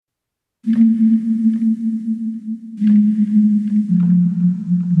All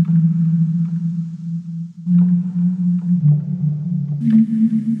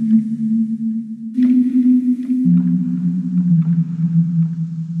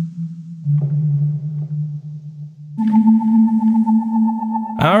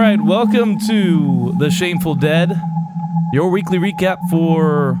right, welcome to The Shameful Dead, your weekly recap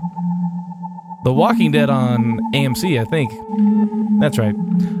for The Walking Dead on AMC, I think. That's right.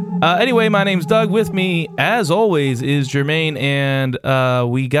 Anyway, my name's Doug. With me, as always, is Jermaine, and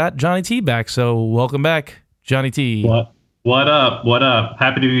we got Johnny T back, so welcome back, Johnny T. What up? What up?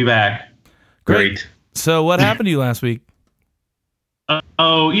 Happy to be back. Great. So what happened to you last week?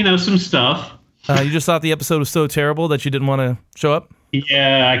 Some stuff. You just thought the episode was so terrible that you didn't want to show up?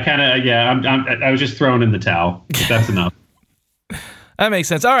 Yeah, I was just thrown in the towel. But that's enough. That makes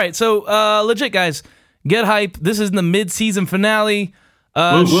sense. All right, so legit, guys, get hype. This is the mid-season finale.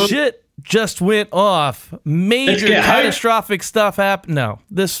 Shit just went off. Major catastrophic stuff happened. No,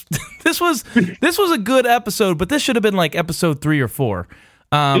 this was a good episode, but this should have been like episode 3 or 4.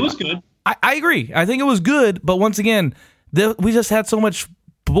 It was good. I agree. I think it was good, but once again, we just had so much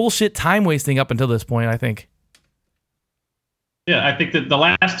bullshit time wasting up until this point, I think. Yeah, I think that the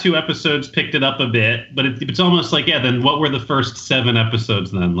last 2 episodes picked it up a bit, but it's almost like, then what were the first 7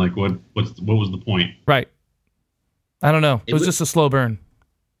 episodes then? Like, what was the point? Right. I don't know. It was just a slow burn.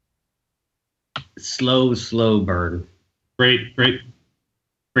 Slow burn. Great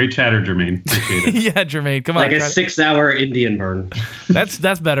chatter, Jermaine. Appreciate it. Yeah, Jermaine, come on. Like a 6-hour Indian burn.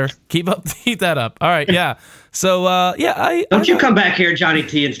 That's better. Keep that up. All right, yeah. So, Don't you come back here, Johnny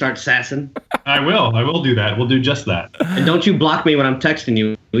T, and start sassing. I will do that. We'll do just that. And don't you block me when I'm texting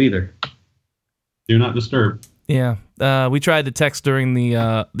you either. Do not disturb. Yeah. We tried to text during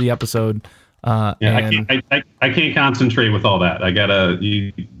the episode. I can't concentrate with all that. I gotta.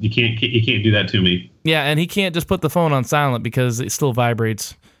 You can't do that to me. Yeah, and he can't just put the phone on silent because it still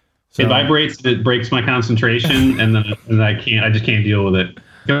vibrates. So. It vibrates. It breaks my concentration, and I just can't deal with it.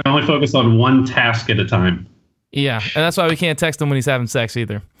 I can only focus on one task at a time. Yeah, and that's why we can't text him when he's having sex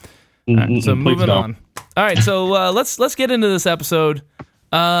either. All right, so moving on. All right, so let's get into this episode,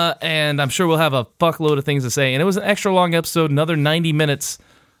 and I'm sure we'll have a fuckload of things to say. And it was an extra long episode, another 90 minutes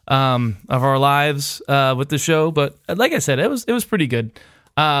of our lives with the show. But like I said, it was pretty good.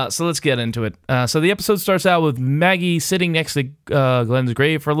 So let's get into it. So the episode starts out with Maggie sitting next to Glenn's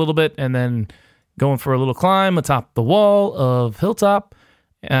grave for a little bit, and then going for a little climb atop the wall of Hilltop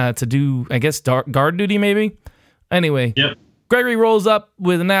to do, I guess, guard duty maybe. Anyway, yep. Gregory rolls up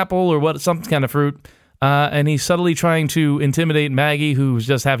with an apple or some kind of fruit, and he's subtly trying to intimidate Maggie, who's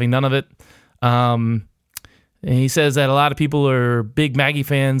just having none of it. And he says that a lot of people are big Maggie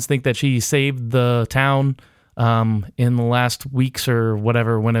fans, think that she saved the town in the last weeks or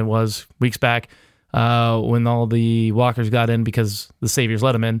whatever, when it was, weeks back, when all the walkers got in because the saviors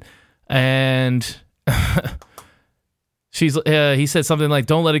let them in. And he said something like,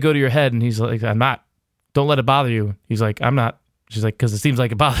 "Don't let it go to your head." And he's like, "I'm not. Don't let it bother you." He's like, "I'm not." She's like, "Because it seems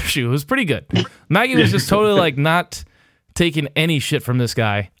like it bothers you." It was pretty good. Maggie was just totally like not taking any shit from this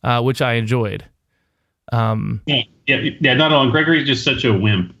guy, which I enjoyed. Not at all. Gregory's just such a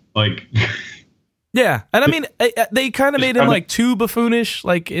wimp. Like, yeah, and I mean, they kind of made him like too buffoonish,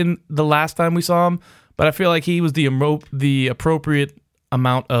 like in the last time we saw him. But I feel like he was the appropriate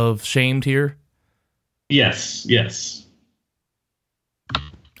amount of shamed here. Yes. All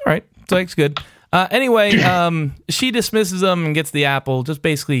right, so that's good. Anyway, she dismisses him and gets the apple, just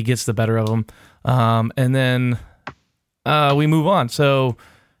basically gets the better of him. And then we move on. So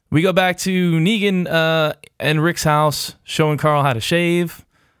we go back to Negan and Rick's house, showing Carl how to shave.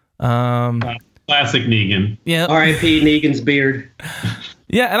 Classic Negan. Yeah. R.I.P. Negan's beard.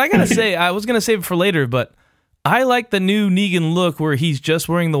 Yeah, and I gotta say, I was gonna save it for later, but I like the new Negan look where he's just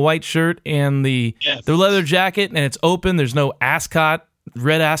wearing the white shirt and the leather jacket, and it's open. There's no ascot.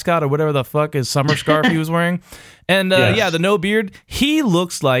 Red ascot or whatever the fuck his summer scarf he was wearing, and the no beard. He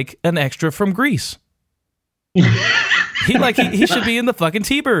looks like an extra from Grease. he should be in the fucking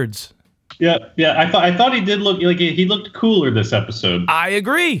T-Birds. Yeah. I thought he did look like he looked cooler this episode. I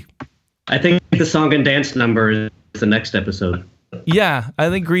agree. I think the song and dance number is the next episode. Yeah, I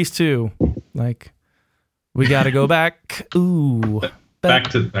think Grease too. Like, we got to go back. Ooh, back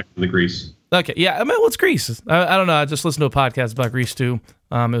to the Grease. Okay, yeah, I mean, what's Grease? I don't know. I just listened to a podcast about Grease too.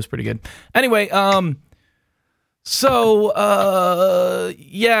 It was pretty good. Anyway, he's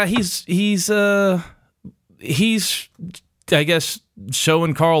I guess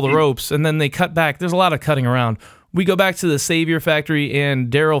showing Carl the ropes, and then they cut back. There's a lot of cutting around. We go back to the Savior factory,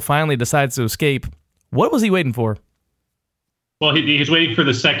 and Daryl finally decides to escape. What was he waiting for? Well, he's waiting for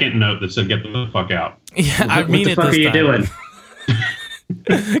the second note that said "Get the fuck out." Yeah, I mean it. What the fuck are you doing?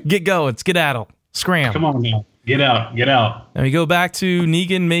 Get going, skedaddle, scram. Come on now, get out. And we go back to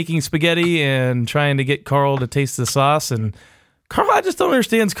Negan making spaghetti and trying to get Carl to taste the sauce. And Carl, I just don't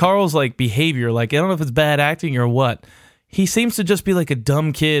understand Carl's like behavior. Like, I don't know if it's bad acting or what. He seems to just be like a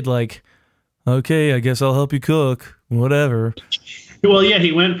dumb kid. Like, okay, I guess I'll help you cook. Whatever. Well, yeah,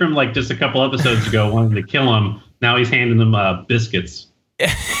 he went from like just a couple episodes ago wanting to kill him. Now he's handing them biscuits.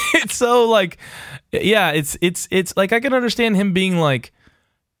 It's so like, yeah, it's like I can understand him being like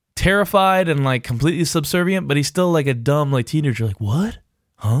terrified and like completely subservient, but he's still like a dumb like teenager. Like, what?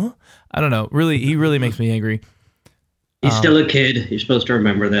 Huh? I don't know. Really, he really makes me angry. He's still a kid. You're supposed to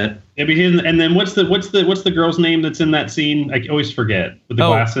remember that. Yeah, but and then what's the girl's name that's in that scene? I always forget with the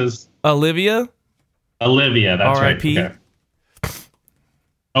glasses. Olivia, that's R.I.P. right.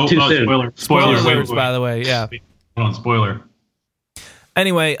 Okay. Spoiler alerts, by the way. Yeah. Hold on, spoiler.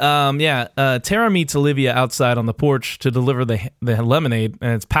 Anyway, Tara meets Olivia outside on the porch to deliver the lemonade,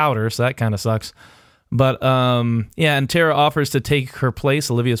 and it's powder, so that kind of sucks. But and Tara offers to take her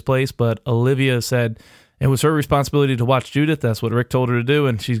place, Olivia's place, but Olivia said it was her responsibility to watch Judith. That's what Rick told her to do,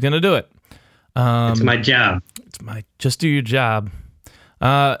 and she's going to do it. It's my job. Just do your job.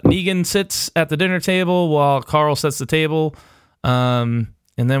 Negan sits at the dinner table while Carl sets the table.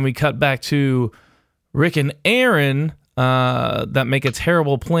 And then we cut back to Rick and Aaron that make a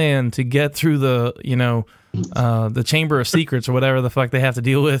terrible plan to get through the Chamber of Secrets or whatever the fuck they have to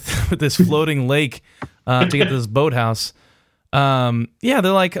deal with this floating lake to get to this boathouse. They're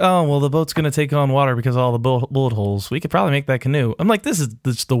like, oh, well, the boat's going to take on water because of all the bullet holes. We could probably make that canoe. I'm like, this is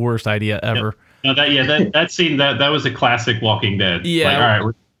the worst idea ever. No, that scene, that was a classic Walking Dead. Yeah. Like, all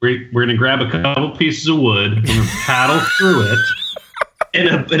right, we're going to grab a couple pieces of wood, we're going to paddle through it. In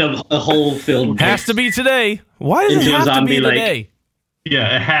a hole filled. Has to be today. Why does it have to be today?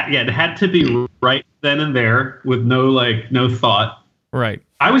 Yeah, it had to be right then and there with no thought. Right.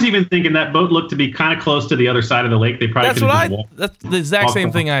 I was even thinking that boat looked to be kind of close to the other side of the lake. They probably that's the exact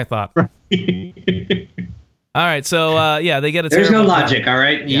same thing I thought. All right, so they get a. There's no logic. All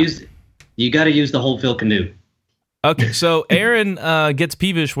right, you got to use the hole filled canoe. Okay, so Aaron gets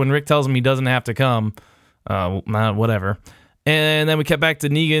peevish when Rick tells him he doesn't have to come. Whatever. And then we cut back to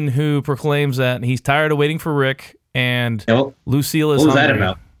Negan, who proclaims that he's tired of waiting for Rick, and Lucille is hungry. What was that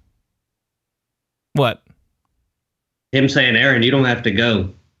about? What? Him saying, Aaron, you don't have to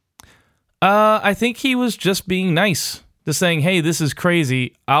go. I think he was just being nice. Just saying, hey, this is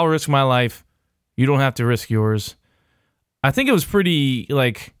crazy. I'll risk my life. You don't have to risk yours. I think it was pretty,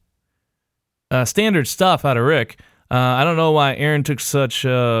 standard stuff out of Rick. I don't know why Aaron took such,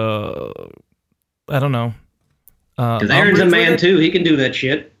 I don't know. Because Aaron's a man too. He can do that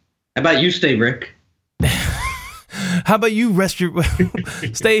shit. How about you stay, Rick? How about you rest your...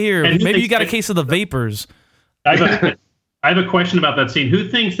 Stay here. Maybe you got a case of the vapors. I have a question about that scene. Who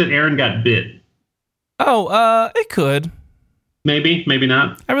thinks that Aaron got bit? Oh, it could. Maybe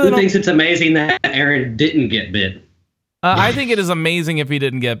not. Who thinks it's amazing that Aaron didn't get bit? I think it is amazing if he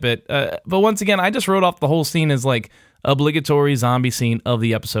didn't get bit. But once again, I just wrote off the whole scene as obligatory zombie scene of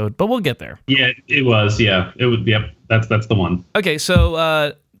the episode, but we'll get there. Yeah, it was. Yeah, it would. Yep, that's the one. Okay,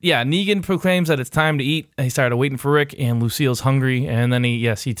 so Negan proclaims that it's time to eat. He started waiting for Rick, and Lucille's hungry, and then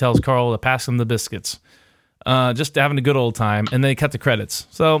he tells Carl to pass him the biscuits. Just having a good old time, and then they cut the credits.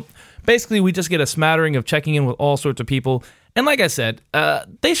 So basically, we just get a smattering of checking in with all sorts of people. And like I said,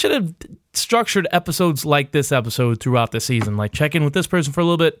 they should have structured episodes like this episode throughout the season. Like check in with this person for a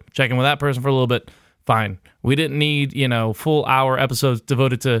little bit, check in with that person for a little bit. Fine. We didn't need, full hour episodes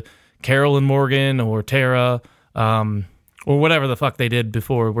devoted to Carol and Morgan or Tara, or whatever the fuck they did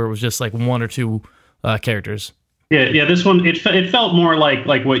before, where it was just like one or two characters. Yeah. This one it felt more like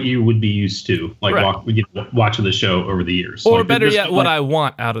what you would be used to, watching the show over the years, or better yet, what I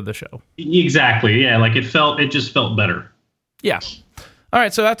want out of the show. Exactly. Yeah. It just felt better. Yeah. All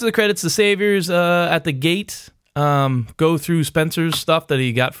right. So after the credits, the Saviors at the gate go through Spencer's stuff that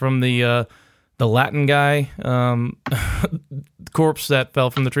he got from the Latin guy corpse that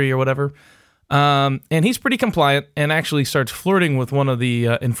fell from the tree or whatever. And he's pretty compliant and actually starts flirting with one of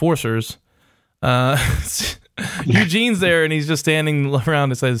the enforcers. Eugene's there and he's just standing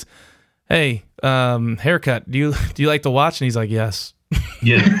around and says, hey, haircut, do you like to watch? And he's like, yes.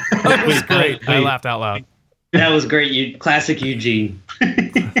 Yeah. That was great. I laughed out loud. That was great. Classic Eugene.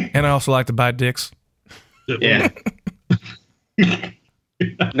 And I also like to buy dicks. Yeah.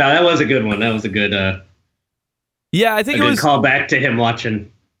 No, that was a good one. That was a good. Yeah, I think it was call back to him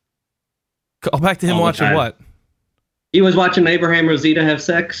watching. Call back to him watching what? He was watching Abraham Rosita have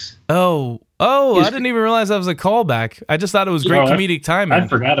sex. Oh, I didn't even realize that was a callback. I just thought it was great comedic timing. I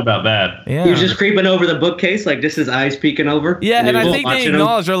forgot about that. Yeah. He was just creeping over the bookcase, like just his eyes peeking over. Yeah, and I think they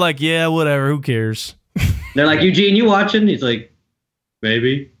acknowledge, they're like, yeah, whatever, who cares? They're like, Eugene, you watching? He's like,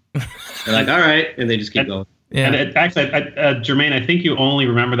 maybe. They're like, all right, and they just keep going. Yeah. And actually, Jermaine, I think you only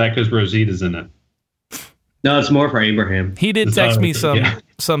remember that because Rosita's in it. No, it's more for Abraham. He did text me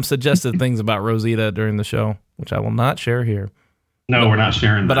some suggested things about Rosita during the show, which I will not share here. No, we're not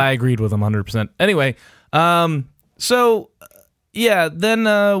sharing that. But I agreed with him 100%. Anyway, then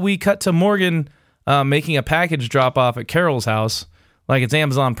we cut to Morgan making a package drop off at Carol's house, like it's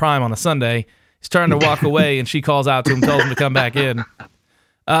Amazon Prime on a Sunday. He's starting to walk away, and she calls out to him, tells him to come back in.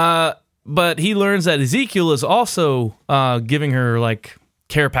 But he learns that Ezekiel is also giving her like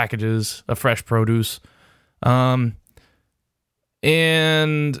care packages of fresh produce. And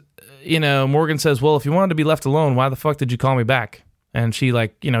Morgan says, well, if you wanted to be left alone, why the fuck did you call me back? And she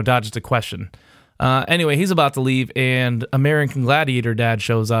dodges the question. Anyway, he's about to leave, and American Gladiator Dad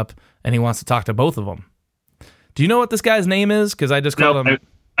shows up, and he wants to talk to both of them. Do you know what this guy's name is? Because I just called him.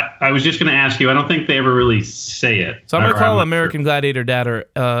 I was just going to ask you. I don't think they ever really say it. So I'm going to call him American Gladiator Dad or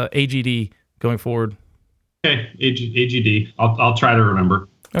AGD going forward. Okay, AGD. I'll try to remember.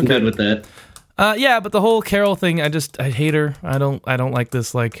 Okay. I'm good with that. But the whole Carol thing, I hate her. I don't like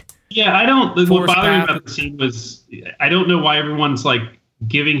this, like... Yeah, I don't... What bothered me about the scene was, I don't know why everyone's, like,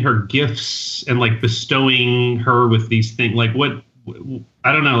 giving her gifts and, like, bestowing her with these things. Like, what...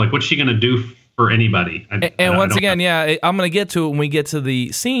 I don't know. Like, what's she going to do for anybody? Once again, I'm going to get to it when we get to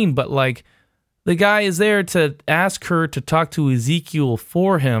the scene, but, like, the guy is there to ask her to talk to Ezekiel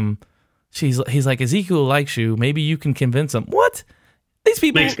for him. He's like, Ezekiel likes you. Maybe you can convince him. What? These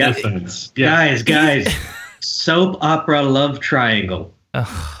people... Makes no sense. Yeah. Guys. Soap opera love triangle.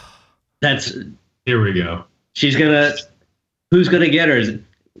 That's... Here we go. Who's gonna get her?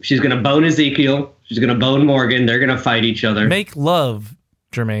 She's gonna bone Ezekiel. She's gonna bone Morgan. They're gonna fight each other. Make love,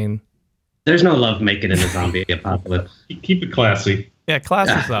 Jermaine. There's no love making in a zombie apocalypse. Keep it classy. Yeah,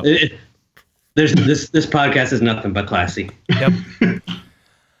 classy up. This podcast is nothing but classy. Yep.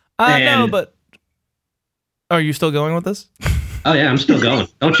 No, but... Are you still going with this? Oh, yeah, I'm still going.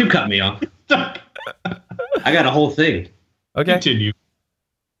 Don't you cut me off. I got a whole thing. Okay. Continue.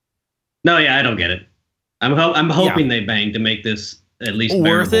 No, yeah, I don't get it. I'm hoping they bang to make this at least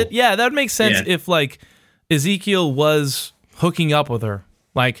worth it. Yeah, that would make sense if, like, Ezekiel was hooking up with her.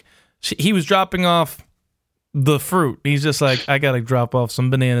 Like, he was dropping off the fruit. He's just like, I got to drop off some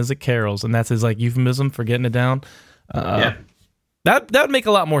bananas at Carol's. And that's his, like, euphemism for getting it down. That would make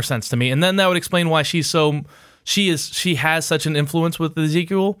a lot more sense to me. And then that would explain why she has such an influence with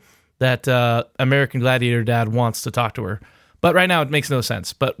Ezekiel that American Gladiator Dad wants to talk to her. But right now it makes no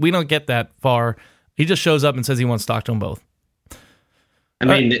sense. But we don't get that far. He just shows up and says he wants to talk to them both. I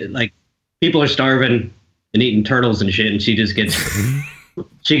mean, like, people are starving and eating turtles and shit, and she just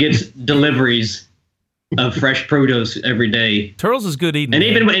gets deliveries of fresh produce every day. Turtles is good eating. And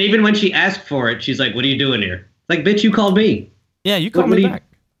even when she asked for it, she's like, "What are you doing here?" Like, bitch, you called me. Yeah, you called me back. What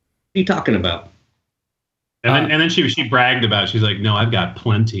are you talking about? And then she bragged about it. She's like, "No, I've got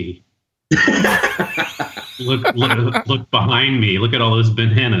plenty. look behind me. Look at all those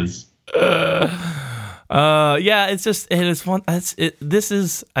bananas." It's fun. This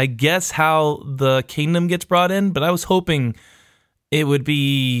is, I guess, how the kingdom gets brought in. But I was hoping it would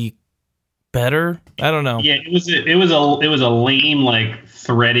be better. I don't know. Yeah, it was a lame, like,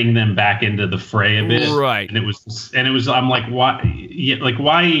 threading them back into the fray a bit, right? And it was. I'm like, why? Yeah, like,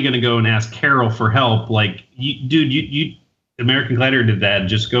 why are you going to go and ask Carol for help? Like, you American Gladiator Dad,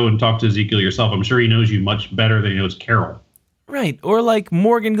 just go and talk to Ezekiel yourself. I'm sure he knows you much better than he knows Carol. Right. Or like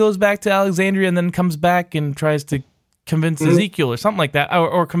Morgan goes back to Alexandria and then comes back and tries to convince Ezekiel or something like that,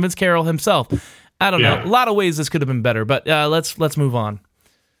 or convince Carol himself. I don't know. A lot of ways this could have been better, but let's move on.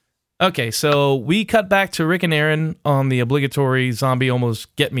 Okay, so we cut back to Rick and Aaron on the obligatory zombie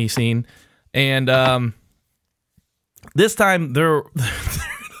almost get me scene, and this time they're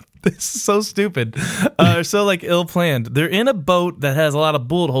this is so stupid, so like ill-planned. They're in a boat that has a lot of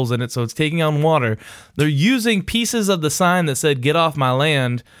bullet holes in it, so it's taking on water. They're using pieces of the sign that said "Get off my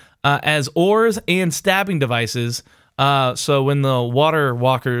land" as oars and stabbing devices. So when the water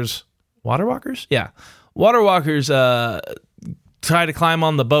walkers try to climb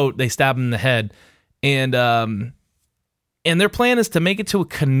on the boat, they stab them in the head, and their plan is to make it to a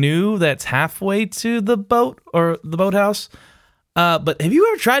canoe that's halfway to the boat or the boathouse. But have you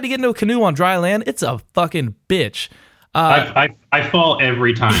ever tried to get into a canoe on dry land? It's a fucking bitch. I fall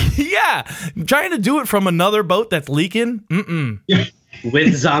every time. Yeah, trying to do it from another boat that's leaking.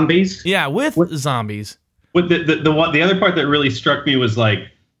 With zombies. Yeah, with zombies. What the other part that really struck me was like,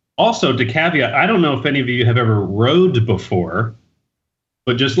 also to caveat, I don't know if any of you have ever rowed before,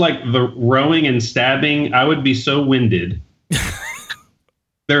 but just like the rowing and stabbing, I would be so winded.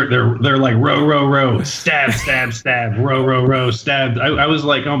 They're like row, stab, row, stab. I was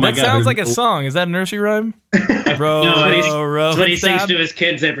like, oh my god, that sounds like a song. Is that a nursery rhyme? Row, row. That's what he sings to his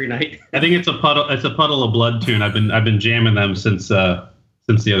kids every night. I think it's a puddle of blood tune. I've been jamming them since the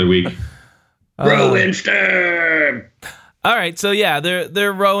other week. Row and stab. All right, so yeah,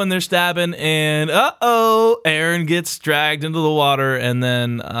 they're rowing, they're stabbing, and Aaron gets dragged into the water, and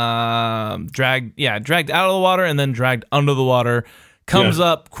then dragged out of the water, and then dragged under the water. Comes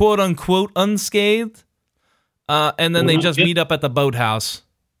up, quote unquote, unscathed, and then they just meet up at the boathouse.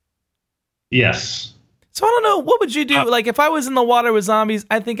 Yes. So I don't know, what would you do? Like, if I was in the water with zombies,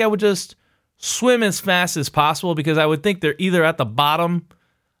 I think I would just swim as fast as possible, because I would think they're either at the bottom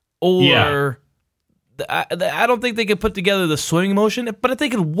or I don't think they could put together the swimming motion. But if they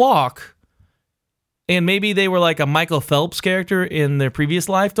could walk, and maybe they were like a Michael Phelps character in their previous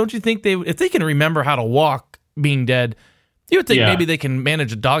life, don't you think if they can remember how to walk being dead, you would think maybe they can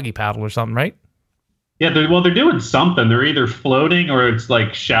manage a doggy paddle or something, right? Yeah, they're doing something. They're either floating or it's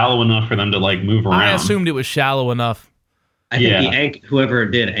like shallow enough for them to like move around. I assumed it was shallow enough. I think whoever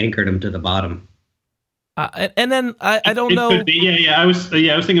did anchored them to the bottom. And then I don't know. Could be. I was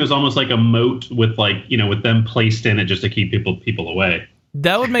thinking it was almost like a moat with like, with them placed in it just to keep people away.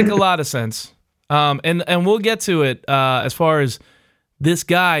 That would make a lot of sense. And we'll get to it as far as this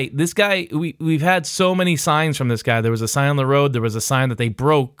guy, we've had so many signs from this guy. There was a sign on the road. There was a sign that they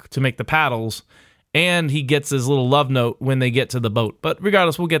broke to make the paddles. And he gets his little love note when they get to the boat. But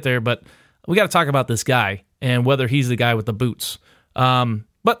regardless, we'll get there. But we got to talk about this guy and whether he's the guy with the boots.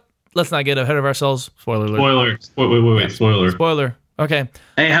 But let's not get ahead of ourselves. Spoiler alert. Wait. Spoiler. Okay.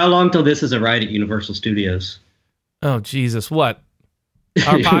 Hey, how long till this is a ride at Universal Studios? Oh, Jesus. What?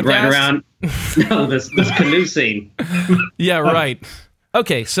 Our podcast? Right around. No, this canoe scene. Yeah, right.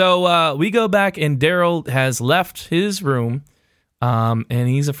 Okay, so we go back, and Daryl has left his room, and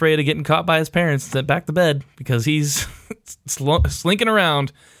he's afraid of getting caught by his parents, sent back to bed, because he's slinking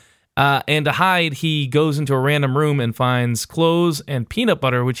around. And to hide, he goes into a random room and finds clothes and peanut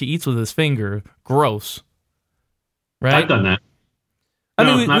butter, which he eats with his finger. Gross. Right? I've done that.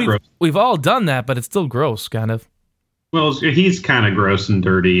 We've all done that, but it's still gross, kind of. Well, he's kind of gross and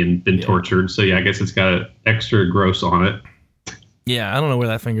dirty and been tortured, so yeah, I guess it's got extra gross on it. Yeah, I don't know where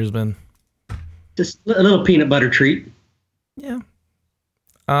that finger's been. Just a little peanut butter treat. Yeah.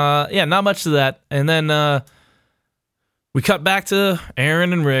 Not much to that. And then we cut back to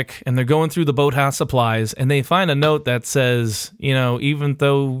Aaron and Rick, and they're going through the boathouse supplies, and they find a note that says, even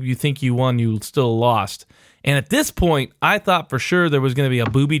though you think you won, you still lost. And at this point, I thought for sure there was going to be a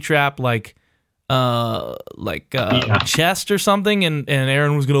booby trap, like chest or something, and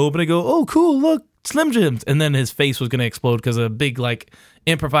Aaron was going to open it and go, oh, cool, look, Slim Jims. And then his face was going to explode because a big,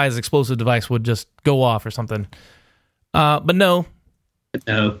 improvised explosive device would just go off or something. But no.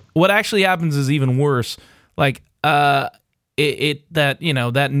 What actually happens is even worse. That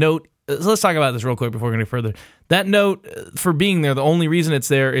note, let's talk about this real quick before we go any further. That note, for being there, the only reason it's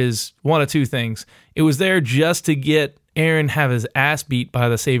there is one of two things. It was there just to get Aaron have his ass beat by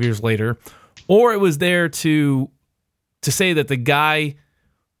the Saviors later, or it was there to say that the guy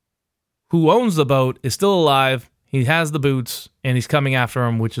who owns the boat is still alive, he has the boots, and he's coming after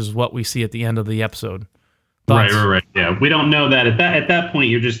him, which is what we see at the end of the episode. Right. Yeah, we don't know that. At that point,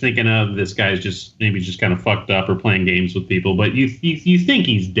 you're just thinking of this guy's just kind of fucked up or playing games with people. But you think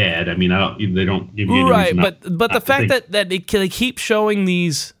he's dead. I mean, they don't give you any reason but the fact that they keep showing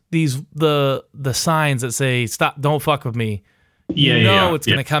the signs that say stop, don't fuck with me. It's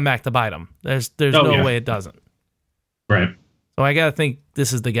going to come back to bite them. There's no way it doesn't. Right. So I got to think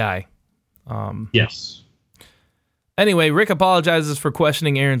this is the guy. Yes. Anyway, Rick apologizes for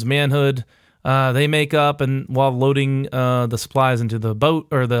questioning Aaron's manhood. They make up and while loading the supplies into the boat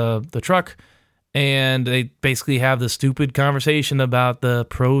or the truck, and they basically have this stupid conversation about the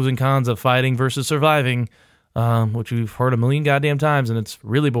pros and cons of fighting versus surviving, which we've heard a million goddamn times, and it's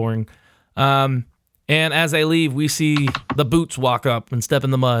really boring. And as they leave, we see the boots walk up and step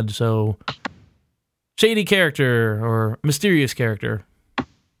in the mud. So, shady character or mysterious character.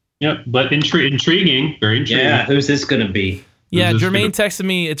 Yep, but intriguing, very intriguing. Yeah, who's this going to be? Yeah, Jermaine texted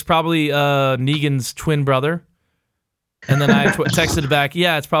me, it's probably Negan's twin brother. And then I texted back,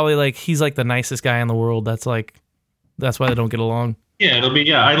 yeah, it's probably he's the nicest guy in the world. That's why they don't get along. Yeah, it'll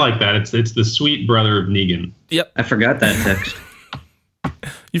be, I like that. It's the sweet brother of Negan. Yep. I forgot that text.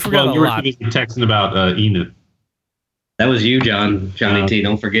 You forgot a lot. You were texting about Enid. That was you, Johnny T.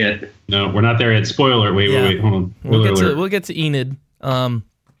 Don't forget. No, we're not there yet. Spoiler. Wait. Hold on. We'll get to Enid. All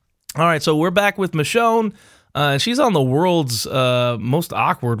right, so we're back with Michonne. She's on the world's most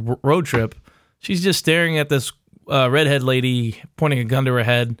awkward road trip. She's just staring at this redhead lady pointing a gun to her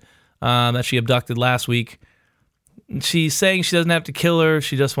head that she abducted last week. She's saying she doesn't have to kill her.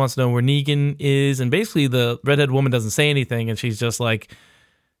 She just wants to know where Negan is. And basically the redhead woman doesn't say anything, and she's just like,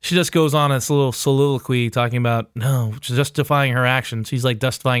 she just goes on this little soliloquy talking about, no, justifying her actions. She's like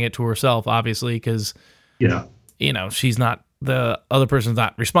justifying it to herself, obviously, because, she's not, the other person's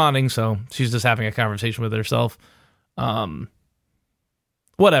not responding, so she's just having a conversation with herself.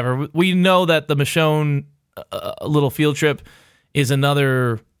 Whatever. We know that the Michonne little field trip is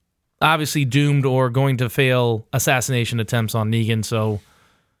another, obviously doomed or going to fail assassination attempts on Negan, so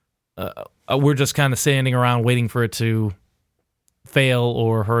we're just kind of standing around waiting for it to fail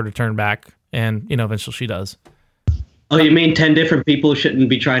or her to turn back, and eventually she does. Oh, you mean 10 different people shouldn't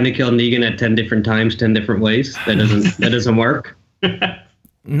be trying to kill Negan at 10 different times, 10 different ways? That doesn't work.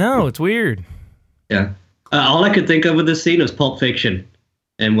 No, it's weird. Yeah. All I could think of with this scene was Pulp Fiction,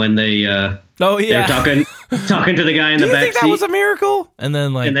 and when they're talking to the guy in the back seat. Do you think that was a miracle? And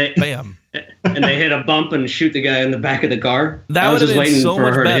then bam, and they hit a bump and shoot the guy in the back of the car. I was just waiting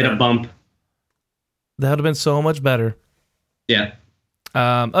for her to hit a bump. That would have been so much better. Yeah.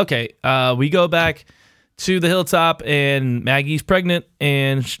 Okay. We go back to the hilltop, and Maggie's pregnant,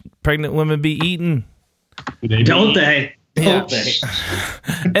 and pregnant women be eaten. Don't they?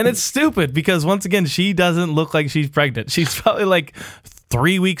 And it's stupid because once again, she doesn't look like she's pregnant. She's probably like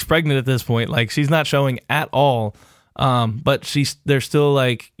 3 weeks pregnant at this point. Like, she's not showing at all. But they're still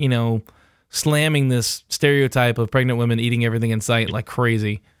like, slamming this stereotype of pregnant women eating everything in sight like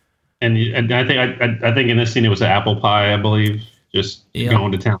crazy. And I think in this scene it was an apple pie, I believe, just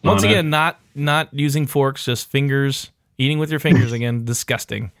going to town. Once again, not using forks, just fingers, eating with your fingers again.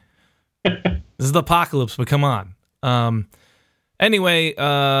 Disgusting. This is the apocalypse, but come on. Anyway,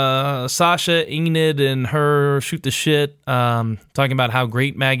 Sasha, Enid, and her shoot the shit, talking about how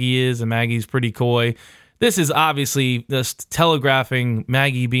great Maggie is, and Maggie's pretty coy. This is obviously just telegraphing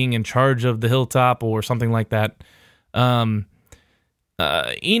Maggie being in charge of the hilltop or something like that.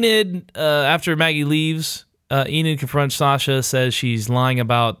 Enid, after Maggie leaves, Enid confronts Sasha, says she's lying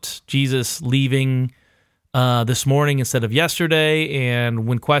about Jesus leaving this morning instead of yesterday, and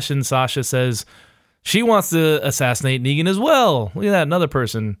when questioned, Sasha says she wants to assassinate Negan as well. Look at that, another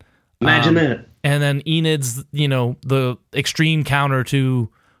person. Imagine that. And then Enid's, the extreme counter to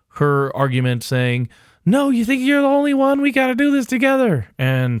her argument saying, no, you think you're the only one? We got to do this together.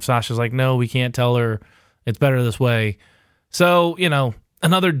 And Sasha's like, no, we can't tell her. It's better this way. So,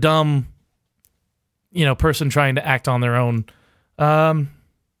 another dumb, person trying to act on their own.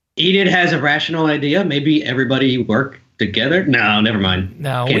 Enid has a rational idea. Maybe everybody work together. No, never mind.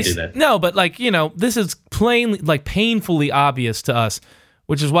 No, can't do that. No, but this is plainly, painfully obvious to us,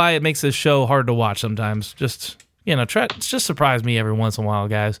 which is why it makes this show hard to watch sometimes. Just, just surprise me every once in a while,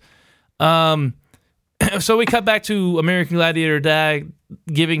 guys. So we cut back to American Gladiator Dag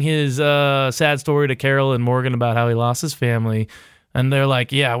giving his sad story to Carol and Morgan about how he lost his family. And they're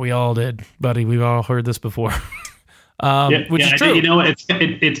like, yeah, we all did, buddy. We've all heard this before. Which is true.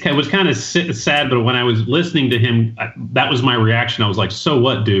 It was kind of sad, but when I was listening to him, that was my reaction. I was like, so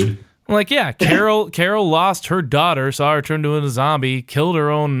what, dude? Like, yeah, Carol lost her daughter, saw her turn into a zombie, killed her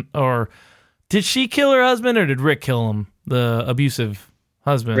own, or did she kill her husband, or did Rick kill him, the abusive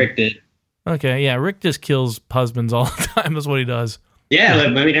husband? Rick did. Okay, yeah, Rick just kills husbands all the time. That's what he does. Yeah,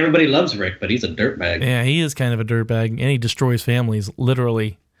 everybody loves Rick, but he's a dirtbag. Yeah, he is kind of a dirtbag, and he destroys families,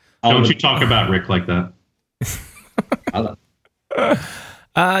 literally. Don't you talk about Rick like that.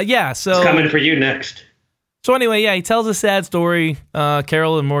 Yeah, so... It's coming for you next. So anyway, yeah, he tells a sad story.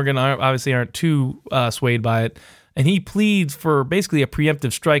 Carol and Morgan obviously aren't too swayed by it, and he pleads for basically a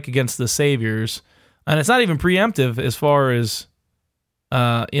preemptive strike against the Saviors. And it's not even preemptive as far as,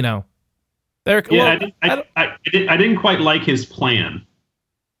 I didn't quite like his plan.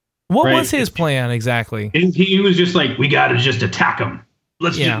 What was his plan exactly? He was just like, we got to just attack him.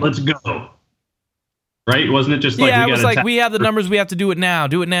 Let's go. Right? Wasn't it just like, it was like, we have the numbers, we have to do it now. I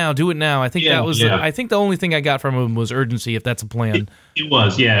think that was. I think the only thing I got from him was urgency. If that's a plan, it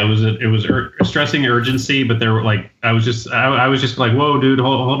was. Yeah, it was stressing urgency, but there were like, I was just like, whoa, dude,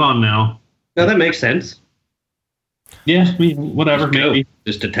 hold on now. No, that makes sense. Yeah, whatever, maybe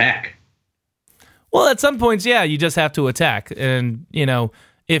just attack. Well, at some points, yeah, you just have to attack, and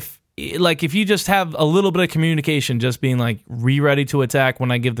if you just have a little bit of communication, just being like, ready to attack when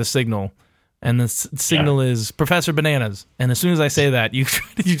I give the signal, and the signal is Professor Bananas. And as soon as I say that, you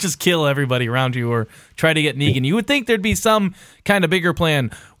just kill everybody around you or try to get Negan. You would think there'd be some kind of bigger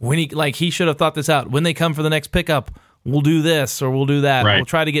plan. When he should have thought this out. When they come for the next pickup, we'll do this or we'll do that. Right. We'll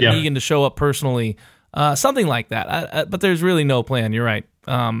try to get Negan to show up personally. Something like that. But there's really no plan. You're right.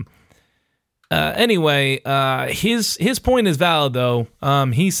 Anyway, his point is valid, though.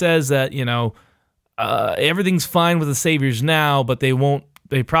 He says that, everything's fine with the Saviors now, but they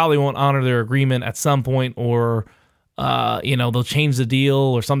probably won't honor their agreement at some point, or, they'll change the deal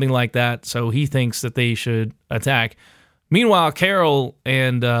or something like that. So he thinks that they should attack. Meanwhile, Carol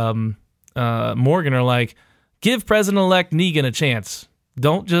and Morgan are like, give President-elect Negan a chance.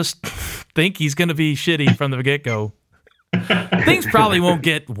 Don't just think he's going to be shitty from the get-go. Things probably won't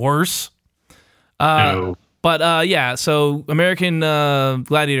get worse. No. But, so American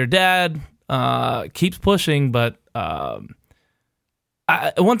Gladiator Dad keeps pushing, but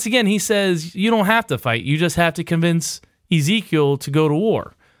once again, he says, you don't have to fight. You just have to convince Ezekiel to go to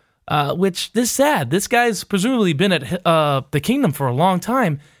war, which is sad. This guy's presumably been at the kingdom for a long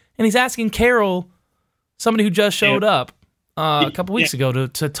time, and he's asking Carol, somebody who just showed up a couple weeks ago,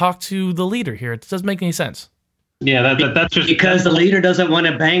 to talk to the leader here. It doesn't make any sense. Yeah, that's just... Because the leader doesn't want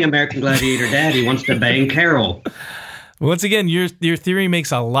to bang American Gladiator Dad. He wants to bang Carol. Once again, your theory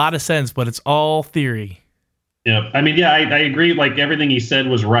makes a lot of sense, but it's all theory. Yeah, I mean, I agree. Like, everything he said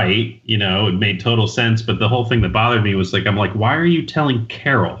was right. It made total sense. But the whole thing that bothered me was, I'm like, why are you telling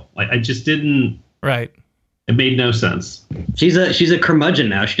Carol? Like, I just didn't... Right. It made no sense. She's a curmudgeon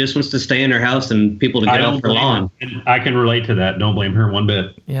now. She just wants to stay in her house and people to get off her lawn. I can relate to that. Don't blame her one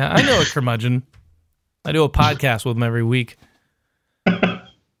bit. Yeah, I know a curmudgeon. I do a podcast with him every week. He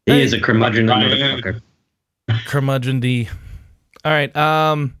is a curmudgeon motherfucker. Curmudgeon D. All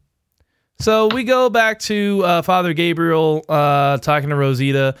right. So we go back to Father Gabriel talking to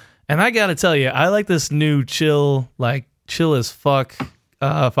Rosita, and I gotta tell you, I like this new chill as fuck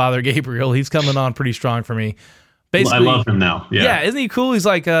Father Gabriel. He's coming on pretty strong for me. Basically, I love him now. Yeah, isn't he cool? He's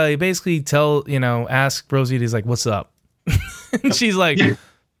like, he basically ask Rosita, he's like, "What's up?" And she's like,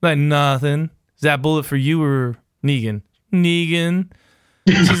 "Nothing. Is that bullet for you or Negan?" Negan.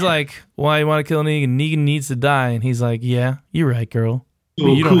 She's like, "Why you want to kill Negan? Negan needs to die." And he's like, "Yeah, you're right, girl.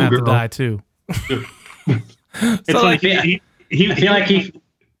 But you don't have to die too." It's like he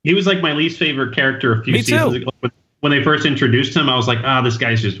was like my least favorite character a few seasons ago. When they first introduced him, I was like, this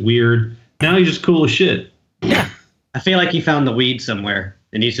guy's just weird. Now he's just cool as shit. Yeah. I feel like he found the weed somewhere,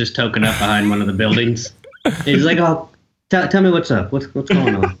 and he's just token up behind one of the buildings. He's like, tell me what's up. What's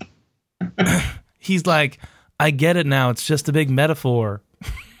going on? He's like, I get it now. It's just a big metaphor.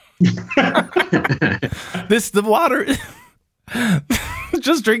 The water.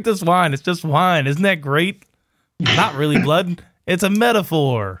 Just drink this wine. It's just wine. Isn't that great? Not really blood. It's a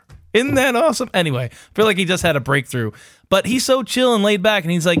metaphor. Isn't that awesome? Anyway, I feel like he just had a breakthrough. But he's so chill and laid back,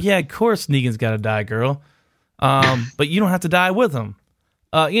 and he's like, yeah, of course Negan's got to die, girl. But you don't have to die with him.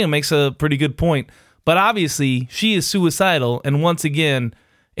 Makes a pretty good point. But obviously, she is suicidal, and once again,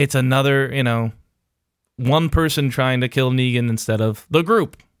 it's another, one person trying to kill Negan instead of the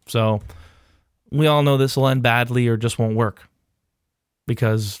group. So we all know this will end badly or just won't work.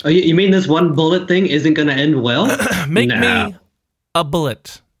 Because... Oh, you mean this one bullet thing isn't going to end well? Make me a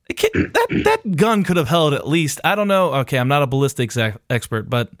bullet. That gun could have held at least, I don't know, okay, I'm not a ballistics expert,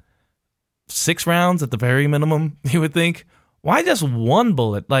 but 6 rounds at the very minimum, you would think. Why just one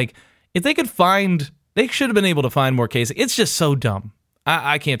bullet? Like, if they could they should have been able to find more casing. It's just so dumb.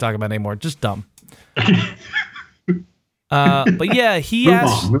 I can't talk about it anymore. Just dumb. But yeah, he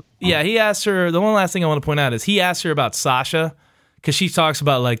asked her, the one last thing I want to point out is he asked her about Sasha, because she talks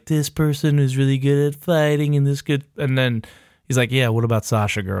about, like, this person is really good at fighting and this good, and then he's like, yeah, what about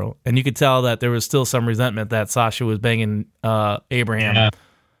Sasha, girl? And you could tell that there was still some resentment that Sasha was banging Abraham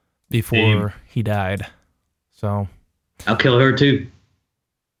before he died. So I'll kill her too.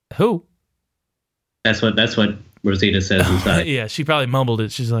 Who? That's what Rosita says inside. Yeah, she probably mumbled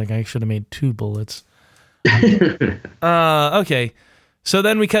it. She's like, I should have made 2 bullets. Okay. So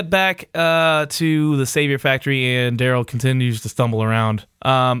then we cut back to the Savior Factory, and Daryl continues to stumble around.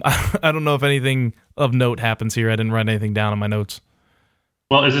 I don't know if anything of note happens here. I didn't write anything down in my notes.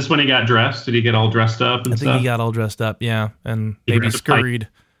 Well, is this when he got dressed? Did he get all dressed up and stuff? I think he got all dressed up, yeah. And maybe scurried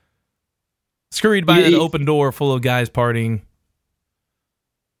by an open door full of guys partying.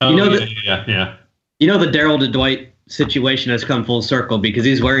 Oh, yeah. You know the Daryl to Dwight situation has come full circle because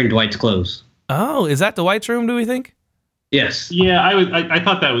he's wearing Dwight's clothes. Oh, is that Dwight's room, do we think? Yes. Yeah, I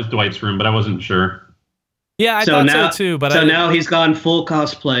thought that was Dwight's room, but I wasn't sure. Yeah, I thought so too. But now he's gone full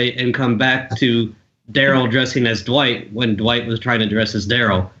cosplay and come back to Daryl dressing as Dwight when Dwight was trying to dress as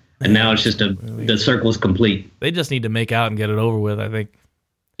Daryl. And now it's just the circle's complete. They just need to make out and get it over with, I think.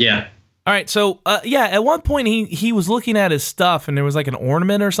 Yeah. All right, so, at one point he was looking at his stuff, and there was like an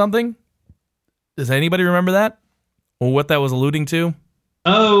ornament or something. Does anybody remember that? Or what that was alluding to?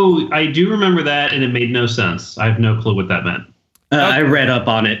 Oh, I do remember that, and it made no sense. I have no clue what that meant. Okay. I read up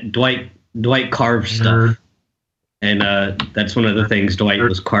on it. Dwight carved stuff. And that's one of the things Dwight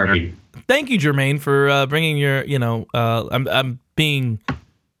was carving. Thank you, Jermaine, for bringing your, I'm being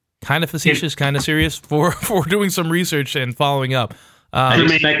kind of facetious, kind of serious for doing some research and following up. I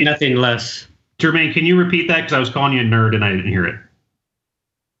expect nothing less. Jermaine, can you repeat that? Because I was calling you a nerd and I didn't hear it.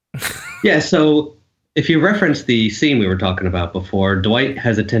 Yeah, so if you reference the scene we were talking about before, Dwight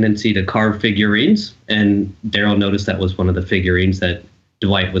has a tendency to carve figurines, and Daryl noticed that was one of the figurines that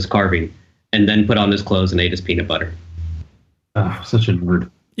Dwight was carving, and then put on his clothes and ate his peanut butter. Oh, such a nerd.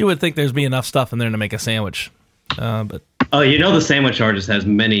 You would think there's be enough stuff in there to make a sandwich, but the sandwich artist has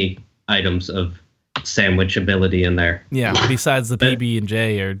many items of sandwich ability in there. Yeah, besides the PB and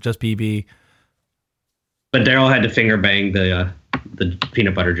J or just PB. But Daryl had to finger bang the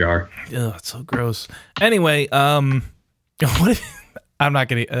peanut butter jar. Ugh, it's so gross. Anyway, what if I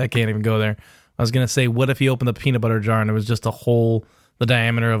can't even go there. I was gonna say, what if you opened the peanut butter jar and it was just a hole the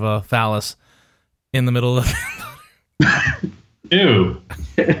diameter of a phallus in the middle of Ew.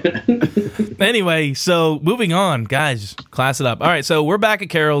 Anyway, so moving on, guys, class it up. All right, so we're back at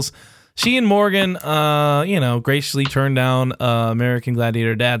Carol's. She and Morgan, graciously turned down American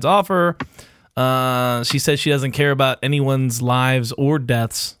Gladiator Dad's offer. She says she doesn't care about anyone's lives or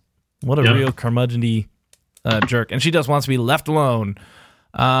deaths. What a real curmudgeon-y jerk. And she just wants to be left alone.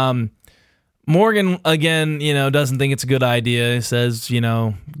 Morgan, again, doesn't think it's a good idea. He says,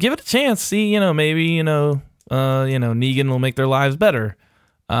 give it a chance. See, maybe, Negan will make their lives better.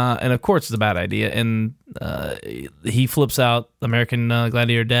 And of course it's a bad idea. And he flips out. American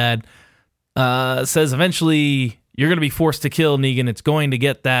Gladiator Dad says eventually you're going to be forced to kill Negan. It's going to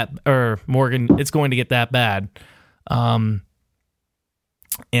get that, or Morgan, it's going to get that bad. And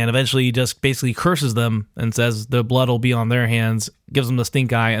eventually he just basically curses them and says the blood will be on their hands, gives them the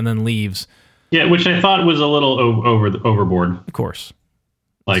stink eye, and then leaves. Yeah, which I thought was a little overboard. Of course.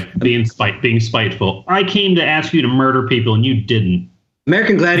 Like being spiteful. I came to ask you to murder people and you didn't.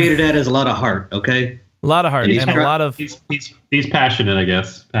 American Gladiator Dad has a lot of heart, okay? A lot of heart and a lot of... He's passionate, I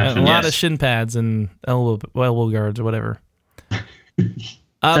guess. A lot of shin pads and elbow guards or whatever. That's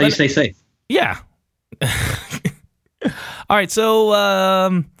how you stay safe. Yeah. All right,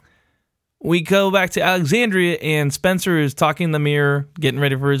 so we go back to Alexandria, and Spencer is talking in the mirror, getting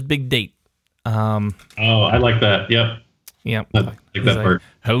ready for his big date. I like that. Yep. Yep. I like that part.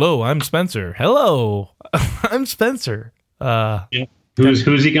 Hello, I'm Spencer. Hello, I'm Spencer. Yeah.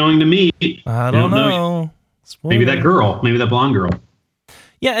 Who's he going to meet? I don't know. Maybe that girl. Maybe that blonde girl.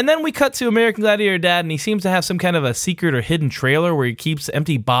 Yeah, and then we cut to American Gladiator Dad, and he seems to have some kind of a secret or hidden trailer where he keeps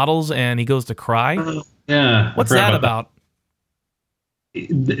empty bottles and he goes to cry. Yeah. What's that about?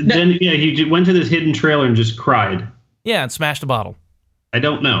 Then, he went to this hidden trailer and just cried. Yeah, and smashed a bottle. I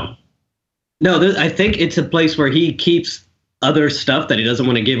don't know. No, I think it's a place where he keeps other stuff that he doesn't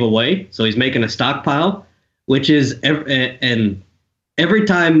want to give away. So he's making a stockpile, which is, and every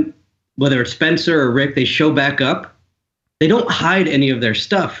time, whether it's Spencer or Rick, they show back up, they don't hide any of their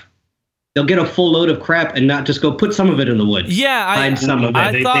stuff. They'll get a full load of crap and not just go put some of it in the woods. Yeah, I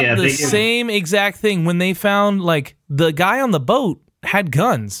thought the same exact thing when they found, like, the guy on the boat had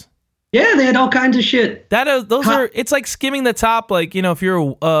guns. Yeah, they had all kinds of shit. It's like skimming the top, like, if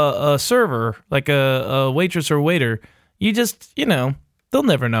you're a server, like a waitress or waiter, you just, they'll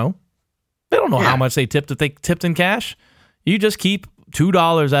never know. They don't know how much they tipped if they tipped in cash. You just keep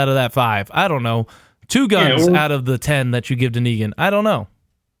 $2 out of that $5. I don't know. 2 guns out of the 10 that you give to Negan. I don't know.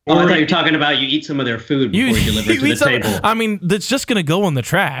 Oh, I thought you were talking about you eat some of their food before you deliver to the table. I mean, it's just going to go in the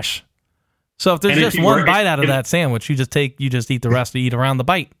trash. So if there's just one bite out of that sandwich, you just eat the rest. You eat around the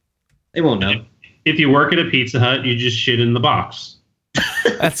bite. They won't know. If you work at a Pizza Hut, you just shit in the box.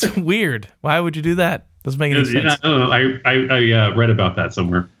 That's weird. Why would you do that? Doesn't make any sense. I read about that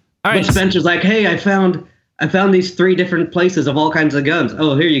somewhere. All right, but Spencer's like, hey, I found these 3 different places of all kinds of guns.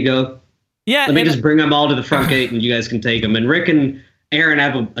 Oh, here you go. Yeah. Let me just bring them all to the front gate and you guys can take them. And Rick and Aaron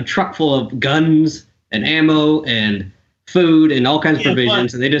have a truck full of guns and ammo and food and all kinds of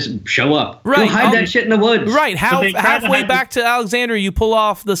provisions, and they just show up. Right. Go hide that shit in the woods. Right. Halfway back to Alexandria, you pull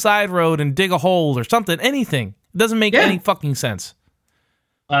off the side road and dig a hole or something. Anything. It doesn't make any fucking sense.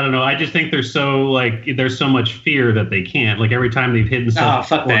 I don't know. I just think there's so much fear that they can't. Like every time they've hidden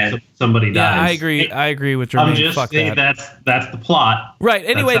something, somebody dies. Yeah, I agree with Jermaine. I'm just saying that's the plot. Right.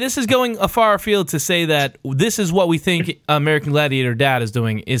 Anyway, this is going a far afield to say that this is what we think American Gladiator Dad is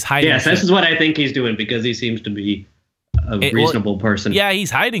doing, is hiding. Yes, this is what I think he's doing because he seems to be a reasonable person. Yeah,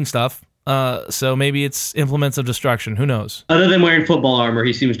 he's hiding stuff. So maybe it's implements of destruction. Who knows? Other than wearing football armor,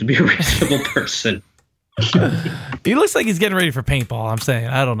 he seems to be a reasonable person. He looks like he's getting ready for paintball. I'm saying,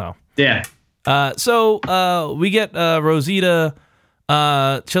 I don't know. Yeah. So we get Rosita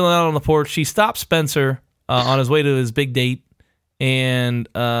chilling out on the porch. She stops Spencer on his way to his big date, and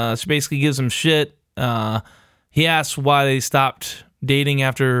she basically gives him shit. He asks why they stopped dating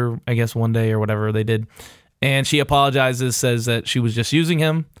after, I guess, one day or whatever they did, and she apologizes, says that she was just using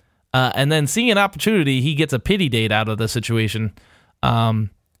him, and then seeing an opportunity, he gets a pity date out of the situation.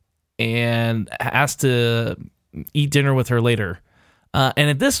 And has to eat dinner with her later.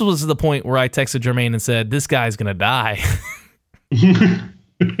 And this was the point where I texted Jermaine and said, this guy's going to die. And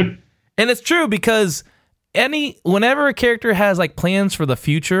it's true because whenever a character has like plans for the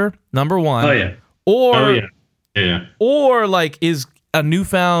future, number one, or like is a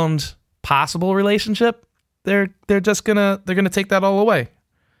newfound possible relationship, they're just gonna take that all away.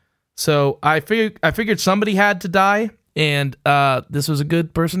 So I figured somebody had to die. And this was a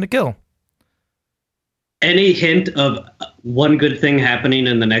good person to kill. Any hint of one good thing happening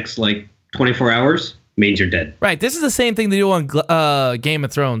in the next 24 hours means you're dead. Right. This is the same thing they do on Game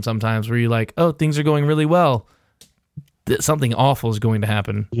of Thrones sometimes, where you're like, oh, things are going really well. Something awful is going to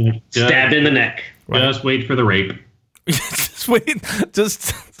happen. Stabbed in the neck. Right. Just wait for the rape. Just wait.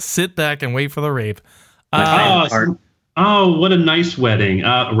 Just sit back and wait for the rape. What a nice wedding.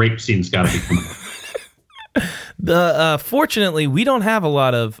 Rape scene's got to be coming up. Fortunately, we don't have a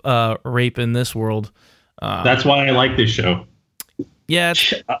lot of rape in this world. That's why I like this show. Yeah,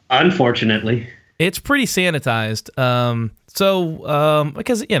 unfortunately, it's pretty sanitized.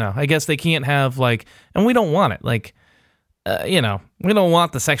 Because I guess they can't have and we don't want it. We don't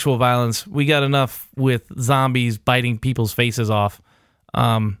want the sexual violence. We got enough with zombies biting people's faces off.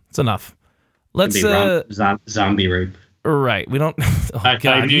 It's enough. Let's zombie rape. Right, we don't. Oh, God,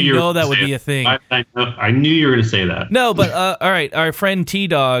 I knew that would be a thing. I knew you were going to say that. No, but all right. Our friend T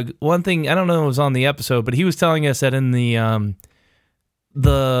Dog. One thing I don't know if it was on the episode, but he was telling us that in the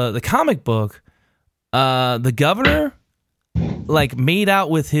comic book, the governor made out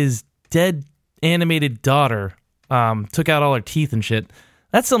with his dead animated daughter. Took out all her teeth and shit.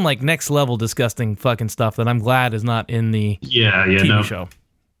 That's some next level disgusting fucking stuff that I'm glad is not in the TV show.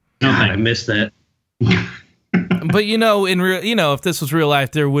 God, I missed that. But if this was real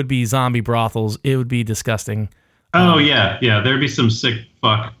life, there would be zombie brothels. It would be disgusting. Oh yeah, there'd be some sick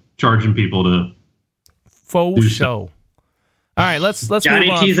fuck charging people to faux show. All right, let's Johnny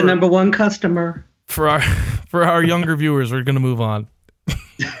move on. T's the number one customer for our younger viewers. We're gonna move on.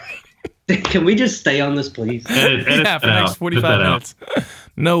 Can we just stay on this, please? For the next 45 minutes.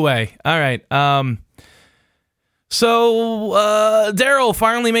 No way. All right. So Daryl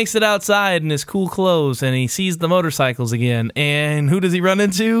finally makes it outside in his cool clothes, and he sees the motorcycles again. And who does he run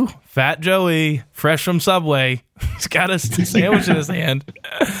into? Fat Joey, fresh from Subway. He's got a sandwich in his hand.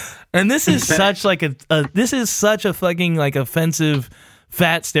 And this is such a fucking fucking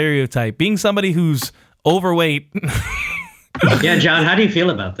fat stereotype. Being somebody who's overweight. Yeah, John, how do you feel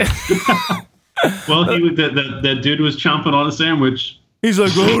about that? Well, the dude was chomping on a sandwich. He's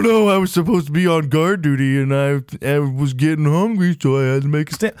like, oh no, I was supposed to be on guard duty and I was getting hungry, so I had to make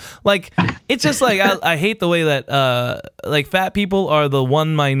a stand. It's just I hate the way that fat people are the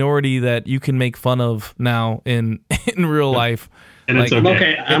one minority that you can make fun of now in real life. And it's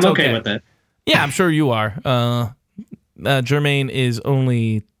okay. I'm okay with that. Yeah, I'm sure you are. Jermaine is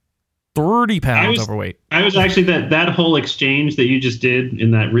only 30 pounds overweight. I was actually that whole exchange that you just did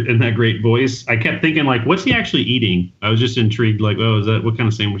in that great voice. I kept thinking what's he actually eating? I was just intrigued. Is that what kind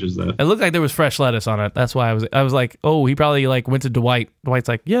of sandwich is that? It looked like there was fresh lettuce on it. That's why I was like, oh, he probably went to Dwight. Dwight's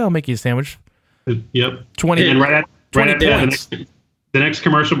like, yeah, I'll make you a sandwich. Yep. 20. And right after the next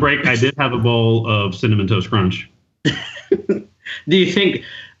commercial break, I did have a bowl of Cinnamon Toast Crunch. Do you think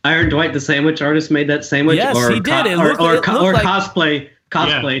Iron Dwight, the sandwich artist, made that sandwich? Yes, he did.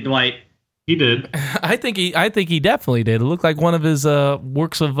 Cosplay Dwight. He did. I think he definitely did. It looked like one of his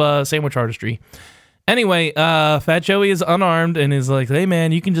works of sandwich artistry. Anyway, Fat Joey is unarmed and is like, hey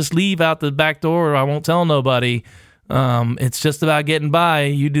man, you can just leave out the back door or I won't tell nobody. It's just about getting by.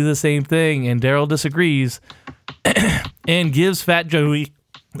 You do the same thing. And Daryl disagrees and gives Fat Joey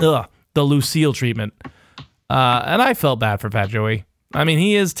the Lucille treatment. And I felt bad for Fat Joey. I mean,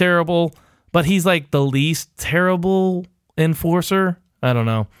 he is terrible, but he's the least terrible enforcer. I don't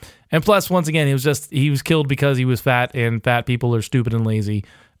know. And plus, once again, he was killed because he was fat, and fat people are stupid and lazy,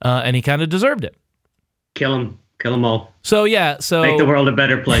 and he kind of deserved it. Kill them all. So make the world a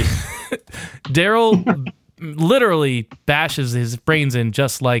better place. Daryl literally bashes his brains in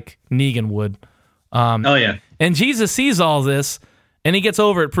just like Negan would. Oh yeah. And Jesus sees all this, and he gets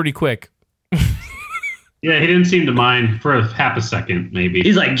over it pretty quick. Yeah, he didn't seem to mind for half a second, maybe.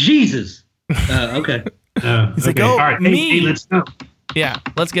 He's like, Jesus. Okay. He's like, all right, me. Hey, let's go. Yeah,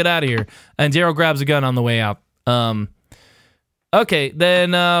 let's get out of here. And Daryl grabs a gun on the way out. Okay,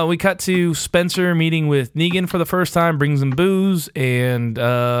 then we cut to Spencer meeting with Negan for the first time, brings him booze, and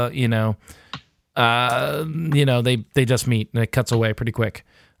they just meet, and it cuts away pretty quick.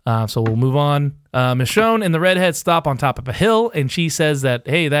 So we'll move on. Michonne and the redhead stop on top of a hill, and she says that,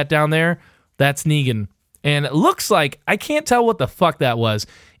 hey, that down there, that's Negan. And it looks like, I can't tell what the fuck that was.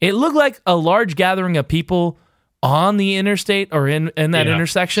 It looked like a large gathering of people on the interstate or in that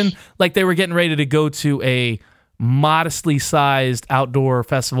intersection. Like they were getting ready to go to a modestly sized outdoor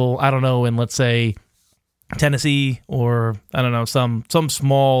festival, I don't know, in, let's say, Tennessee or, I don't know, some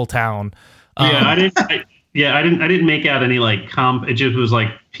small town. I didn't make out any like comp. It just was like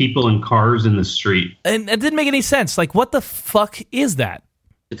people in cars in the street. And it didn't make any sense. Like, what the fuck is that?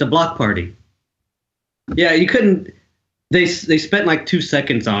 It's a block party. Yeah, you couldn't. They spent like 2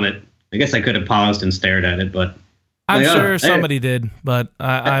 seconds on it. I guess I could have paused and stared at it, but I'm sure somebody did, but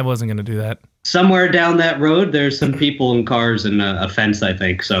I wasn't going to do that. Somewhere down that road, there's some people in cars and a fence, I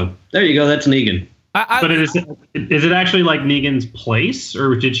think. So there you go. That's Negan. But is it actually like Negan's place,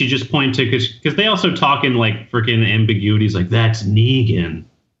 or did she just point to, because they also talk in like freaking ambiguities, like that's Negan.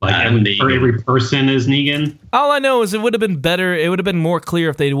 Like every person is Negan. All I know is it would have been better. It would have been more clear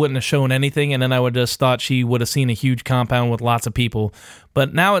if they wouldn't have shown anything, and then I would have just thought she would have seen a huge compound with lots of people.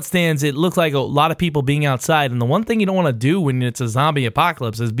 But now it stands, it looked like a lot of people being outside, and the one thing you don't want to do when it's a zombie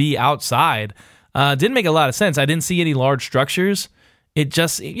apocalypse is be outside. Didn't make a lot of sense. I didn't see any large structures. It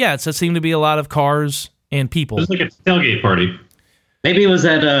just seemed to be a lot of cars and people. It was like a tailgate party. Maybe it was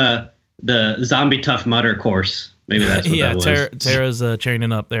at the Zombie Tough Mudder course. Maybe that's what that was. Tara's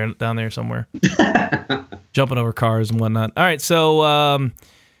chaining up down there somewhere, jumping over cars and whatnot. All right, so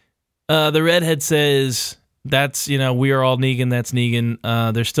the redhead says, "That's we are all Negan. That's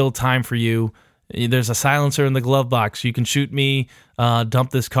Negan. There's still time for you. There's a silencer in the glove box. You can shoot me.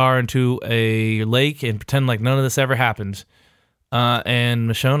 Dump this car into a lake and pretend like none of this ever happened." And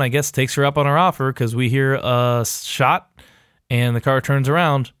Michonne, I guess, takes her up on her offer because we hear a shot and the car turns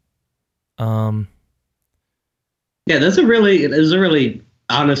around. Yeah, those are really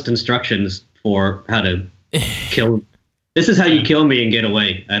honest instructions for how to kill. This is how you kill me and get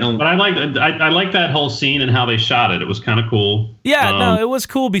away. But I like that whole scene and how they shot it. It was kind of cool. Yeah, no, it was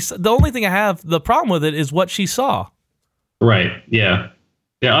cool. The only thing I have the problem with it is what she saw. Right. Yeah.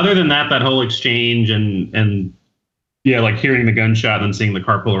 Yeah. Other than that whole exchange and yeah, like hearing the gunshot and then seeing the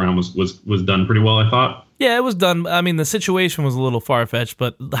car pull around was done pretty well, I thought. Yeah, it was done. I mean, the situation was a little far-fetched,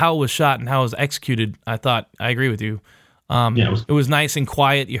 but how it was shot and how it was executed, I agree with you. It was nice and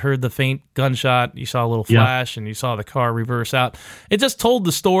quiet. You heard the faint gunshot. You saw a little flash, and you saw the car reverse out. It just told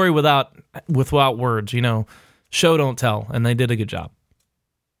the story without words, Show, don't tell, and they did a good job.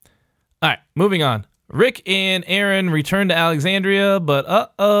 All right, moving on. Rick and Aaron return to Alexandria,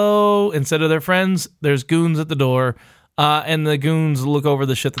 but instead of their friends, there's goons at the door, and the goons look over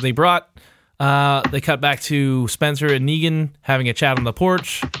the shit that they brought. They cut back to Spencer and Negan having a chat on the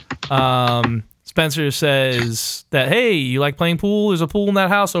porch. Spencer says that, hey, you like playing pool? There's a pool in that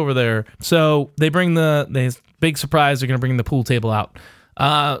house over there. So they bring the big surprise, they're going to bring the pool table out.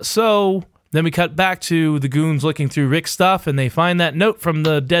 So then we cut back to the goons looking through Rick's stuff, and they find that note from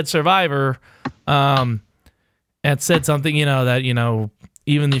the dead survivor. It said something, that,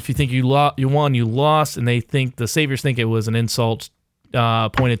 even if you think you won, you lost, and the saviors think it was an insult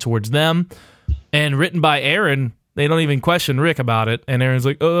pointed towards them. And written by Aaron, they don't even question Rick about it. And Aaron's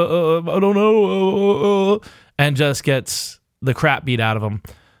like, I don't know, and just gets the crap beat out of him.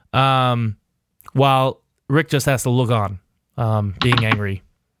 While Rick just has to look on, being angry,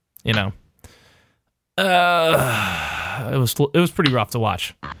 It was pretty rough to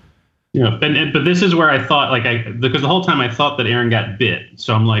watch. Yeah, but this is where I thought, because the whole time I thought that Aaron got bit.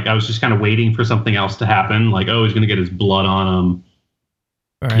 So I'm like, I was just kind of waiting for something else to happen. Like, oh, he's going to get his blood on him.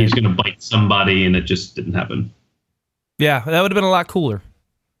 Right. He's going to bite somebody, and it just didn't happen. Yeah, that would have been a lot cooler.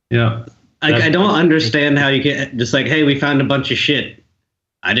 Yeah. I don't understand how you get just like, hey, we found a bunch of shit.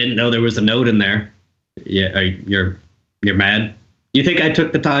 I didn't know there was a note in there. Yeah, you're mad? You think I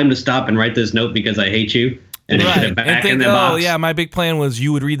took the time to stop and write this note because I hate you? And right. put it back in the box? Yeah, my big plan was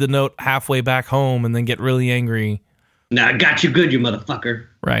you would read the note halfway back home and then get really angry. Nah, I got you good, you motherfucker.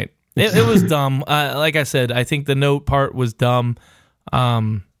 Right. It was dumb. Like I said, I think the note part was dumb.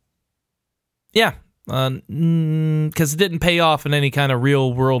 Yeah. Because it didn't pay off in any kind of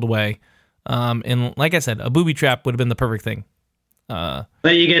real world way. And like I said, a booby trap would have been the perfect thing. But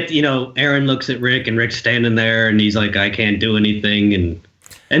you get, Aaron looks at Rick, and Rick's standing there, and he's like, I can't do anything.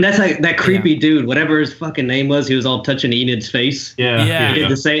 And that's like that creepy dude, whatever his fucking name was, he was all touching Enid's face. Yeah. He did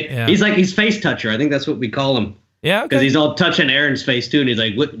the same. Yeah. He's like, he's face toucher. I think that's what we call him. Yeah, because he's all touching Aaron's face too, and he's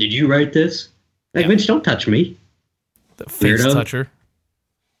like, "What? Did you write this?" Like, Mitch, don't touch me. The face toucher.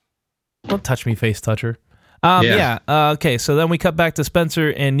 Don't touch me, face toucher. Okay, so then we cut back to Spencer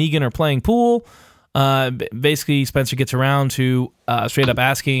and Negan are playing pool. Basically, Spencer gets around to straight up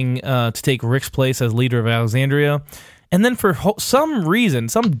asking to take Rick's place as leader of Alexandria. And then for some reason,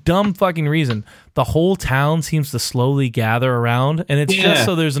 some dumb fucking reason, the whole town seems to slowly gather around, and it's just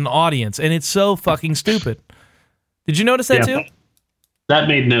so there's an audience, and it's so fucking stupid. Did you notice that too? That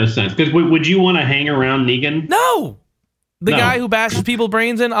made no sense. Because would you want to hang around Negan? No. The guy who bashes people's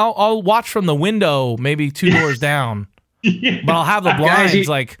brains in, I'll watch from the window, maybe 2 doors down. But I'll have the blinds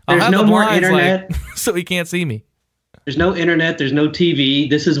so he can't see me. There's no internet. There's no TV.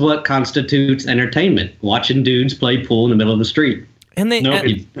 This is what constitutes entertainment: watching dudes play pool in the middle of the street. And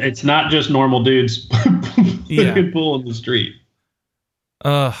it's not just normal dudes playing pool in the street.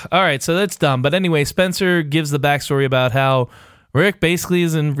 All right, so that's dumb. But anyway, Spencer gives the backstory about how Rick basically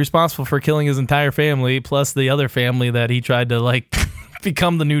is responsible for killing his entire family, plus the other family that he tried to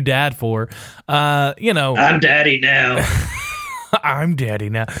become the new dad for. I'm daddy now. I'm daddy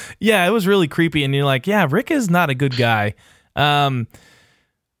now. Yeah, it was really creepy, and you're like, yeah, Rick is not a good guy. And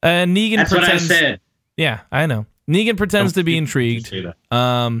Negan That's pretends. What I said. Yeah, I know. Negan pretends to be intrigued.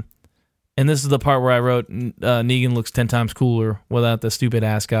 And this is the part where I wrote Negan looks 10 times cooler without the stupid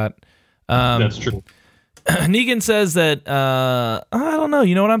ascot. That's true. Negan says that, I don't know,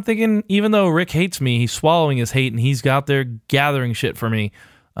 you know what I'm thinking? Even though Rick hates me, he's swallowing his hate, and he's out there gathering shit for me.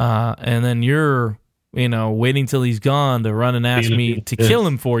 And then you're, waiting till he's gone to run and ask me to kill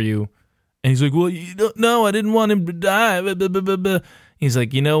him for you. And he's like, well, you don't know, I didn't want him to die. Blah, blah, blah, blah. He's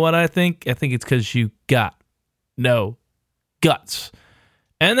like, you know what I think? I think it's because you got no guts.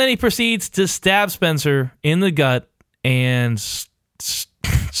 And then he proceeds to stab Spencer in the gut and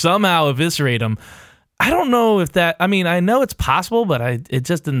somehow eviscerate him. I don't know if that... I mean, I know it's possible, but it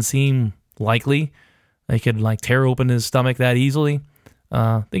just didn't seem likely. They could, tear open his stomach that easily.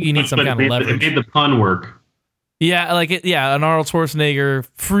 I think you need some kind of leverage. It made the pun work. Yeah, an Arnold Schwarzenegger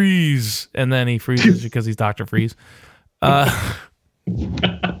freeze, and then he freezes because he's Dr. Freeze.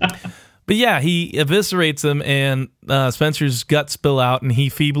 But yeah, he eviscerates him, and Spencer's guts spill out, and he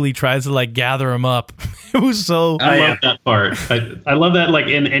feebly tries to gather him up. It was so. I love that part. I love that,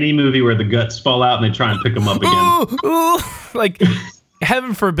 in any movie where the guts fall out and they try and pick him up again.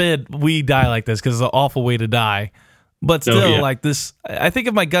 Heaven forbid we die like this, because it's an awful way to die. But still, this. I think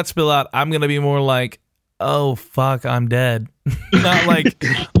if my guts spill out, I'm gonna be more like, oh fuck, I'm dead. Not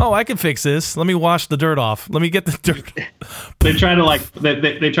oh, I can fix this. Let me wash the dirt off. Let me get the dirt. They try to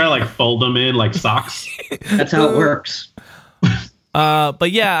they try to fold them in like socks. That's how it works.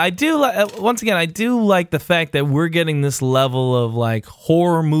 But yeah, I do once again, I do like the fact that we're getting this level of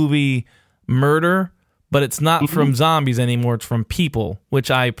horror movie murder, but it's not from zombies anymore. It's from people,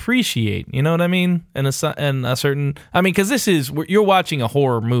 which I appreciate. You know what I mean? And a certain, because you're watching a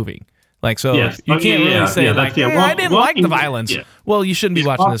horror movie. You can't really say I didn't like the violence. Yeah. Well, you shouldn't be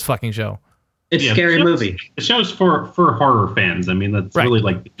watching this fucking show. It's a scary movie. The show's for horror fans. I mean, that's really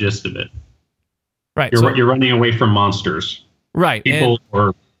the gist of it. Right. You're running away from monsters. Right. People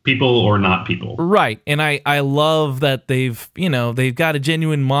or not people. Right. And I love that they've got a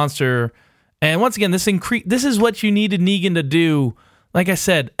genuine monster. And once again, this is what you needed Negan to do. Like I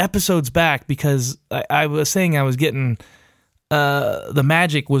said, episodes back, because I was saying I was getting. The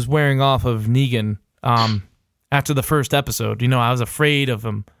magic was wearing off of Negan after the first episode. I was afraid of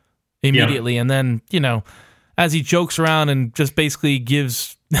him immediately. And then, as he jokes around and just basically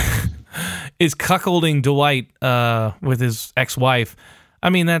is cuckolding Dwight with his ex-wife. I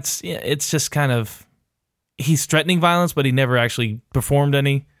mean, it's just kind of, he's threatening violence, but he never actually performed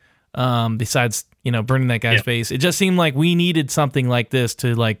any besides, burning that guy's face. It just seemed like we needed something like this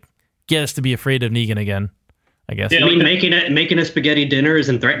to get us to be afraid of Negan again. I guess. I mean, making a spaghetti dinner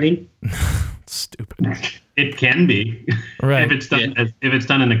isn't threatening. Stupid. It can be, right? If it's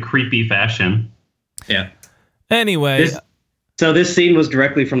done in a creepy fashion. Yeah. Anyway, this scene was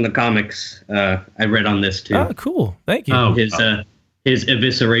directly from the comics. I read on this too. Oh, cool! Thank you. His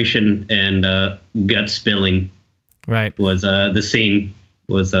evisceration and gut spilling. Right. Was the scene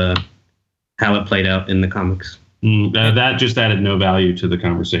was how it played out in the comics. That just added no value to the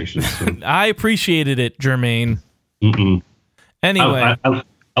conversation. So. I appreciated it, Jermaine. Anyway. I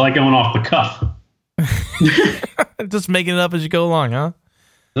like going off the cuff. Just making it up as you go along, huh?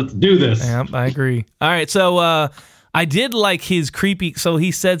 Let's do this. Yeah, I agree. All right, so I did like his creepy... So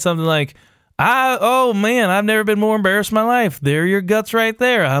he said something like, oh man, I've never been more embarrassed in my life. There are your guts right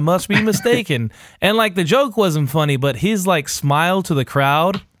there. I must be mistaken. And like the joke wasn't funny, but his like smile to the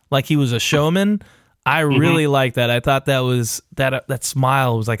crowd, like he was a showman, I really liked that. I thought that was that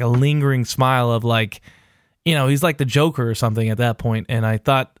smile was like a lingering smile of like, you know, he's like the Joker or something at that point. And I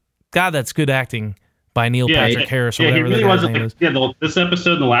thought, God, that's good acting by Neil Patrick Harris or whatever he really the name is. Yeah, this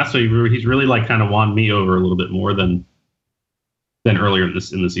episode and the last one, he's really like kind of won me over a little bit more than earlier in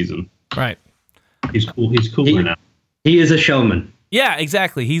the season. Right. He's cool. He's cooler now. He is a showman. Yeah,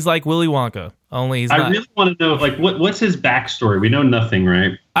 exactly. He's like Willy Wonka, only he's not. I really want to know, like, what's his backstory? We know nothing,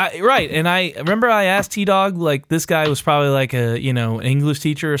 right? Right, and I remember I asked T-Dog, like, this guy was probably like a, you know, an English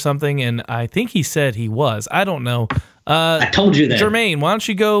teacher or something, and I think he said he was. I don't know. I told you that. Jermaine, why don't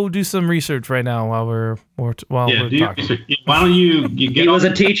you go do some research right now while we're talking? Why don't you get? He was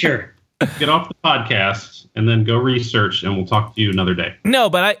a teacher. Get off the podcast and then go research, and we'll talk to you another day. No,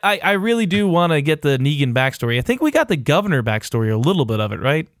 but I really do want to get the Negan backstory. I think we got the governor backstory, a little bit of it,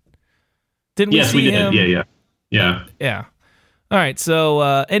 right? Didn't we? Yes, we did. Yeah. All right. So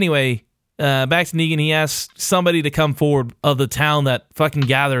anyway, back to Negan. He asked somebody to come forward of the town that fucking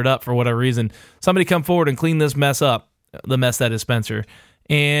gathered up for whatever reason. Somebody come forward and clean this mess up. The mess that is Spencer.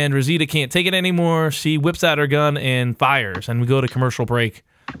 And Rosita can't take it anymore. She whips out her gun and fires, and we go to commercial break.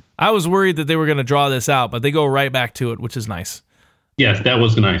 I was worried that they were going to draw this out, but they go right back to it, which is nice. Yes, that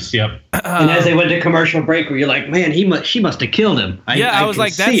was nice. Yep. And as they went to commercial break, where you're like, man, she must have killed him. I was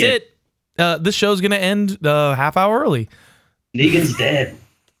like, that's it. This show's going to end half hour early. Negan's dead.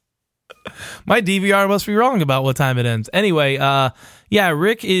 My DVR must be wrong about what time it ends. Anyway,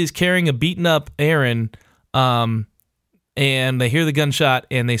 Rick is carrying a beaten up Aaron, and they hear the gunshot,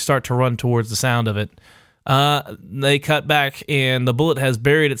 and they start to run towards the sound of it. They cut back, and the bullet has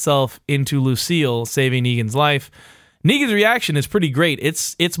buried itself into Lucille, saving Negan's life. Negan's reaction is pretty great.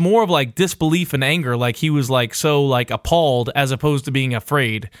 It's more of like disbelief and anger, like he was like so like appalled as opposed to being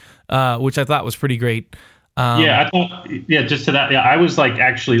afraid, which I thought was pretty great. I thought, just to that, I was like,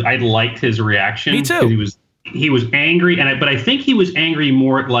 actually, I liked his reaction. Me too. He was angry, but I think he was angry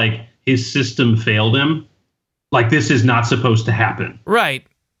more at like his system failed him. Like, this is not supposed to happen. Right.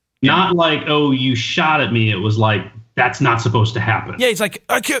 Not like, oh, you shot at me. It was like, that's not supposed to happen. Yeah, he's like,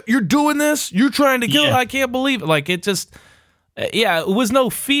 I can't. You're doing this. You're trying to kill. I can't believe it. Like, it just, it was no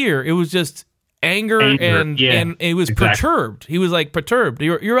fear. It was just anger. And it was perturbed. He was like perturbed.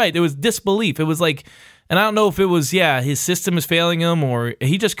 You're right. It was disbelief. It was like, and I don't know if it was his system is failing him or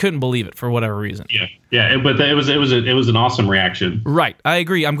he just couldn't believe it for whatever reason. But it was an awesome reaction. Right, I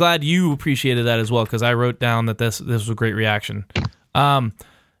agree. I'm glad you appreciated that as well because I wrote down that this was a great reaction.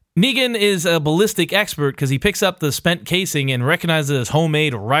 Negan is a ballistic expert because he picks up the spent casing and recognizes it as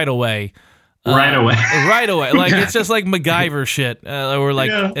homemade right away. Right away. Like, it's just like MacGyver shit or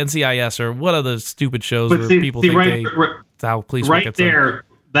like NCIS or what other stupid shows where people think it's how police work. Right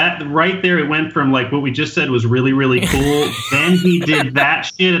there, it went from like what we just said was really, really cool. Then he did that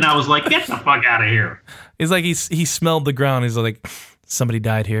shit, and I was like, get the fuck out of here. He's like, he smelled the ground. He's like, somebody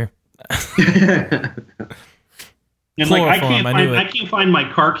died here. And like I can't find my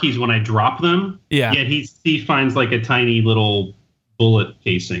car keys when I drop them. Yeah. Yet he finds like a tiny little bullet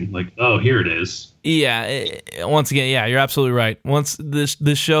casing. Like, oh, here it is. Yeah. Once again, you're absolutely right. Once this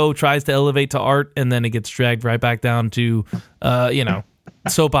show tries to elevate to art, and then it gets dragged right back down to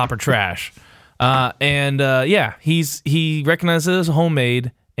soap opera trash. He recognizes it as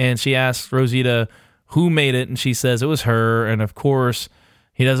homemade, and she asks Rosita who made it, and she says it was her. And of course,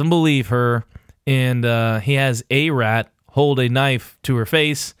 he doesn't believe her. And he has A-Rat hold a knife to her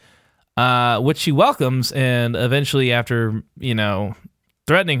face, which she welcomes. And eventually, after,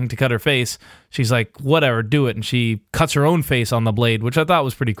 threatening to cut her face, she's like, whatever, do it. And she cuts her own face on the blade, which I thought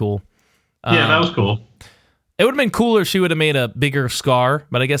was pretty cool. Yeah, that was cool. It would have been cooler if she would have made a bigger scar,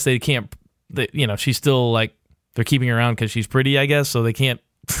 but I guess they can't, she's still like, they're keeping her around because she's pretty, I guess, so they can't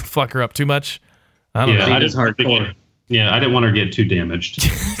fuck her up too much. I don't know. I didn't want her to get too damaged.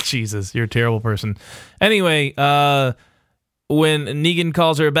 Jesus, you're a terrible person. Anyway, when Negan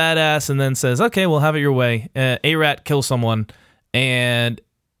calls her a badass and then says, okay, we'll have it your way, A-Rat kills someone, and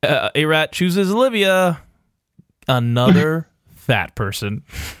A-Rat chooses Olivia, another fat person.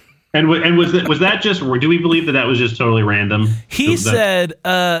 And was that just, or do we believe that was just totally random? He said,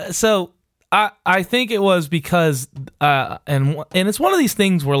 so I think it was because, and it's one of these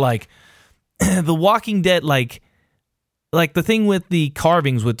things where like, The Walking Dead, like, like the thing with the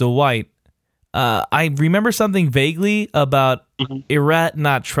carvings with Dwight, I remember something vaguely about Erat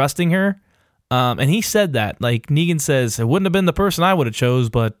not trusting her. And he said that, like Negan says, it wouldn't have been the person I would have chose,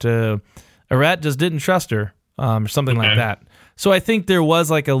 but Erat just didn't trust her, or something like that. So I think there was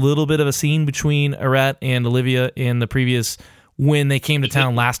like a little bit of a scene between Erat and Olivia in the previous when they came to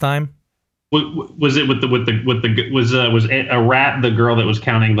town last time. Was it with was Erat the girl that was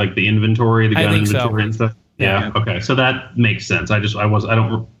counting like the inventory, the gun inventory and stuff? Yeah. Okay, so that makes sense.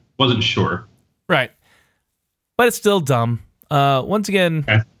 Wasn't sure. Right, but it's still dumb. Once again,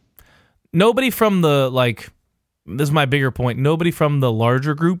 nobody from the this is my bigger point. Nobody from the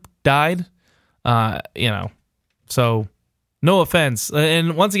larger group died. So no offense.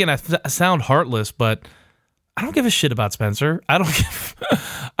 And once again, I sound heartless, but I don't give a shit about Spencer. I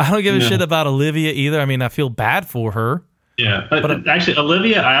don't give a shit about Olivia either. I mean, I feel bad for her. Yeah, but actually,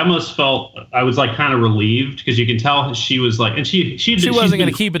 Olivia, I almost felt I was like kind of relieved because you can tell she was like, and she wasn't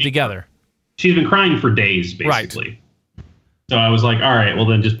going to keep it together. She's been crying for days, basically. Right. So I was like, all right, well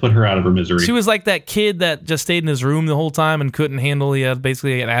then just put her out of her misery. She was like that kid that just stayed in his room the whole time and couldn't handle. He had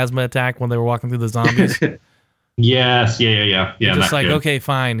basically an asthma attack when they were walking through the zombies. Yes, yeah. Just like, okay,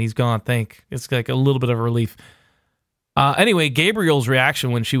 fine, he's gone. It's like a little bit of a relief. Anyway, Gabriel's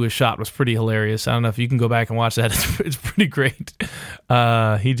reaction when she was shot was pretty hilarious. I don't know if you can go back and watch that. It's pretty great.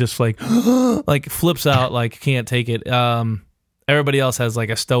 He just like flips out, like can't take it. Everybody else has like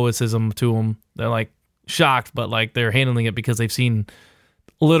a stoicism to them. They're like shocked, but like they're handling it because they've seen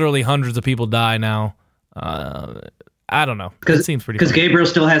literally hundreds of people die now. I don't know. It seems pretty. Because Gabriel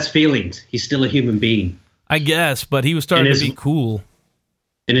still has feelings. He's still a human being. I guess, but he was starting to be cool.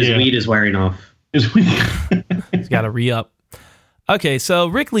 And his weed is wearing off. He's got to re-up. Okay, so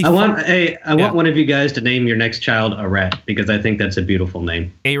Rick Lee. I want one of you guys to name your next child Erat because I think that's a beautiful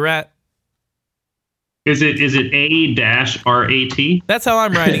name. Erat. Is it A-R-A-T? That's how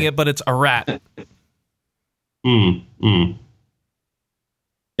I'm writing it, but it's Erat.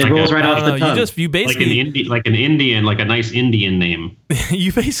 It rolls right off the tongue. You basically like an Indian, like a nice Indian name.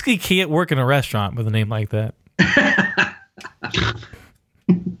 You basically can't work in a restaurant with a name like that.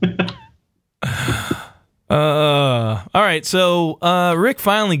 All right, so Rick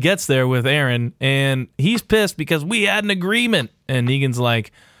finally gets there with Aaron, and he's pissed because we had an agreement. And Negan's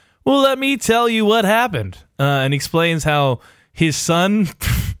like, well, let me tell you what happened. And explains how his son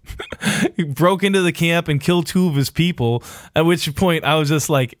broke into the camp and killed 2 of his people, at which point I was just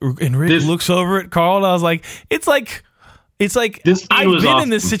like, and Rick looks over at Carl, and I was like, it's like I've been in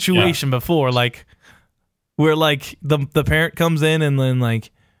this situation before, like where like the parent comes in and then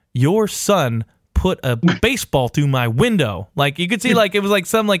like, your son put a baseball through my window. Like you could see like it was like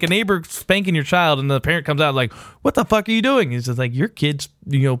some like a neighbor spanking your child, and the parent comes out like, what the fuck are you doing? He's just like, your kid's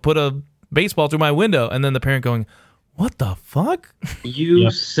put a baseball through my window, and then the parent going, what the fuck? You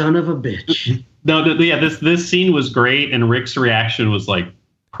son of a bitch. No, this scene was great, and Rick's reaction was like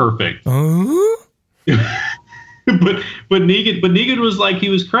perfect. But Negan was like, he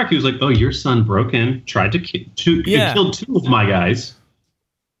was correct. He was like, oh, your son broke in, tried to kill 2 of my guys.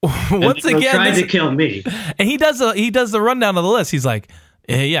 Once again, tried to kill me, and he does the rundown of the list. He's like,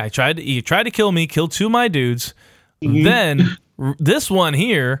 "Yeah, he tried to kill me, killed 2 of my dudes. Mm-hmm. Then this one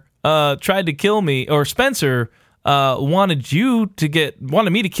here tried to kill me, or Spencer wanted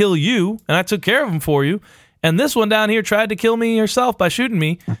me to kill you, and I took care of him for you. And this one down here tried to kill me herself by shooting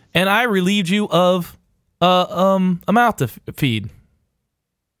me, and I relieved you of a mouth to feed."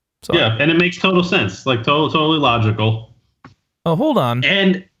 So, yeah, and it makes total sense, like totally logical. Oh, hold on.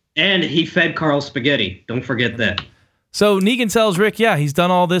 And he fed Carl spaghetti. Don't forget that. So Negan tells Rick, yeah, he's done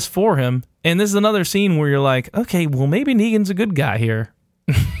all this for him. And this is another scene where you're like, okay, well, maybe Negan's a good guy here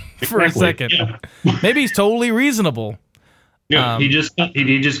for a second. Yeah. Maybe he's totally reasonable. Yeah, he just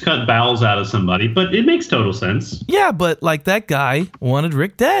cut bowels out of somebody, but it makes total sense. Yeah, but like that guy wanted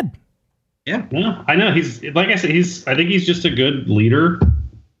Rick dead. Yeah, I know. He's like I said. I think he's just a good leader.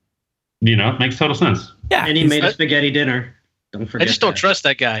 It makes total sense. Yeah, and he made a spaghetti dinner. Don't forget. I just don't trust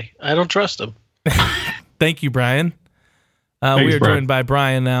that guy. I don't trust him. Thank you, Brian. We are joined by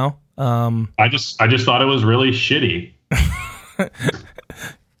Brian now. I just thought it was really shitty.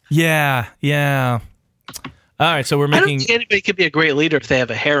 Yeah. All right, so we're making. I don't think anybody could be a great leader if they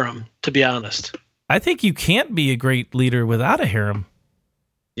have a harem. To be honest, I think you can't be a great leader without a harem.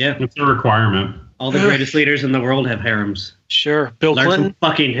 Yeah, it's a requirement. All the greatest leaders in the world have harems. Sure, Bill Learn Clinton. Some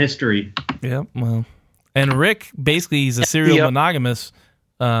fucking history. Yeah, well. And Rick, basically, he's a serial monogamous,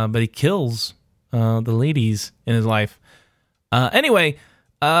 but he kills the ladies in his life. Anyway,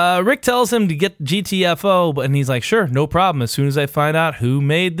 Rick tells him to get GTFO, and he's like, sure, no problem. As soon as I find out who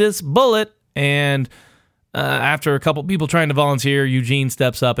made this bullet. And after a couple people trying to volunteer, Eugene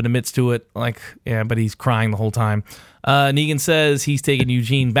steps up and admits to it, but he's crying the whole time. Negan says he's taking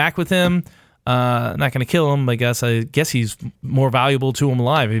Eugene back with him. Not going to kill him, I guess he's more valuable to him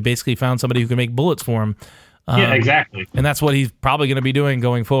alive. He basically found somebody who can make bullets for him. Yeah, exactly. And that's what he's probably going to be doing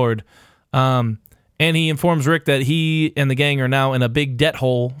going forward. And he informs Rick that he and the gang are now in a big debt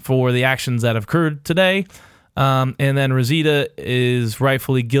hole for the actions that have occurred today. And then Rosita is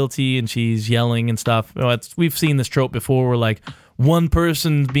rightfully guilty, and she's yelling and stuff. We've seen this trope before where, one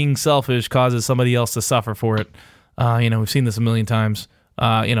person being selfish causes somebody else to suffer for it. We've seen this a million times.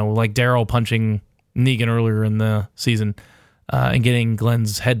 Like Daryl punching Negan earlier in the season and getting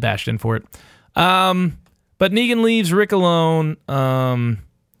Glenn's head bashed in for it. But Negan leaves Rick alone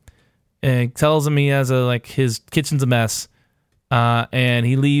and tells him he has his kitchen's a mess. And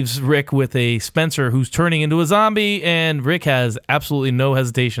he leaves Rick with a Spencer who's turning into a zombie, and Rick has absolutely no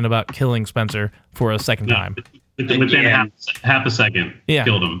hesitation about killing Spencer for a second time. Within half a second,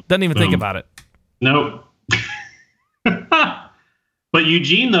 killed him. Doesn't even think about it. Nope. But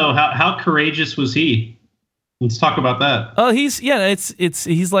Eugene, though, how courageous was he? Let's talk about that. Oh, he's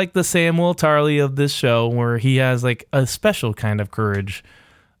like the Samuel Tarly of this show, where he has a special kind of courage.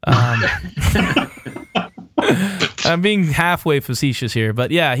 I'm being halfway facetious here,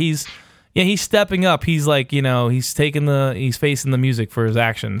 but he's stepping up. He's he's facing the music for his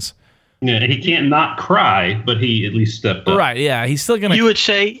actions. Yeah, he can't not cry, but he at least stepped up. Right? Yeah, he's still gonna. You would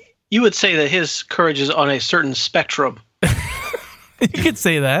say that his courage is on a certain spectrum. You could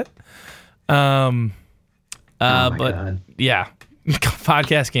say that. But God. Yeah,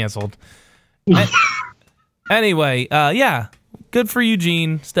 podcast canceled. Anyway, good for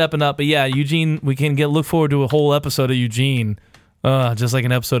Eugene stepping up. But Eugene, we can look forward to a whole episode of Eugene, just like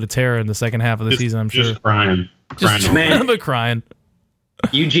an episode of Terra in the second half of the season. I'm sure. Just crying, but crying.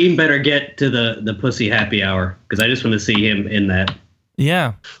 Eugene better get to the pussy happy hour, because I just want to see him in that.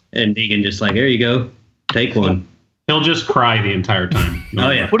 Yeah. And Negan just here you go, take one. He'll just cry the entire time. Oh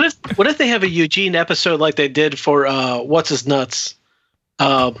yeah. What if they have a Eugene episode like they did for What's His Nuts,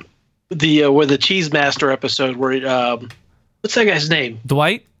 where the Cheese Master episode where what's that guy's name?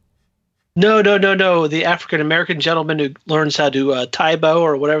 Dwight? No. The African American gentleman who learns how to tie bow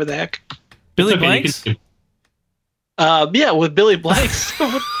or whatever the heck. Billy Blanks? With Billy Blanks.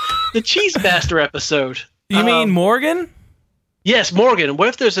 The Cheese Master episode. You mean Morgan? Yes, Morgan. What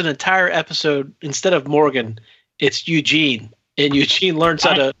if there's an entire episode instead of Morgan? It's Eugene, and Eugene learns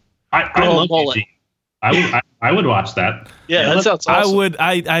how to grow a mullet. I would watch that. Yeah, that sounds awesome. I would.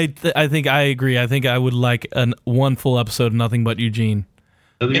 I think I agree. I think I would like one full episode of nothing but Eugene.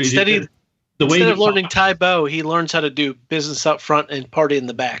 Instead of learning Thai bow, he learns how to do business up front and party in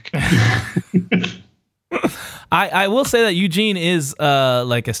the back. I will say that Eugene is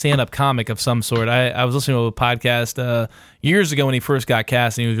like a stand-up comic of some sort. I was listening to a podcast years ago when he first got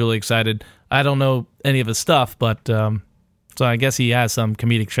cast, and he was really excited. I don't know any of his stuff, but so I guess he has some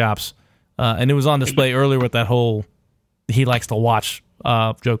comedic chops. And it was on display earlier with that whole he likes to watch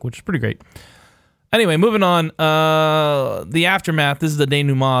joke, which is pretty great. Anyway, moving on. The aftermath. This is the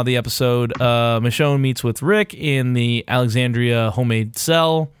denouement of the episode. Michonne meets with Rick in the Alexandria homemade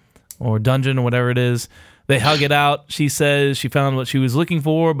cell or dungeon or whatever it is. They hug it out. She says she found what she was looking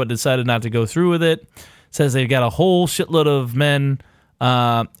for, but decided not to go through with it. Says they've got a whole shitload of men,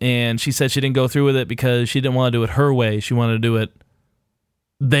 and she said she didn't go through with it because she didn't want to do it her way. She wanted to do it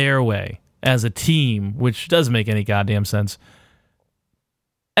their way as a team, which doesn't make any goddamn sense.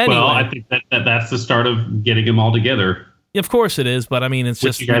 Anyway, well, I think that's the start of getting them all together. Of course it is, but I mean, it's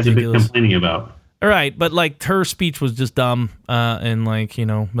just you guys ridiculous. have been complaining about. All right, but like her speech was just dumb and like,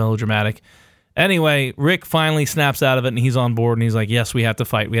 melodramatic. Anyway, Rick finally snaps out of it, and he's on board, and he's like, yes, we have to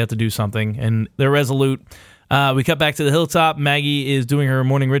fight. We have to do something, and they're resolute. We cut back to the hilltop. Maggie is doing her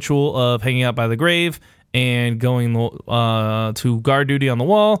morning ritual of hanging out by the grave and going to guard duty on the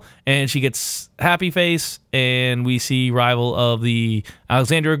wall, and she gets happy face, and we see Rival of the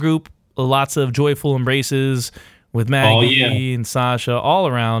Alexandria group. Lots of joyful embraces with Maggie and Sasha all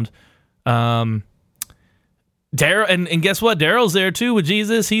around. Daryl and guess what? Daryl's there too with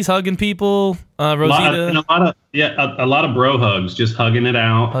Jesus. He's hugging people. Rosita, a lot of bro hugs, just hugging it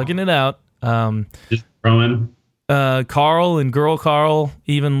out. Just throwing. Carl and girl Carl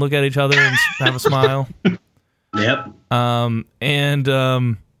even look at each other and have a smile. Yep. And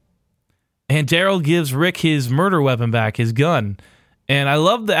Daryl gives Rick his murder weapon back, his gun. And I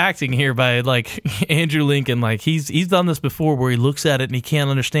love the acting here by like Andrew Lincoln. Like he's done this before where he looks at it and he can't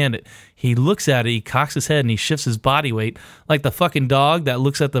understand it. He looks at it, he cocks his head, and he shifts his body weight like the fucking dog that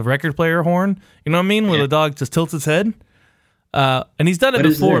looks at the record player horn. You know what I mean? Where the dog just tilts its head. And he's done it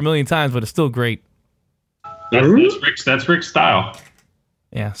before a million times, but it's still great. That's Rick's style.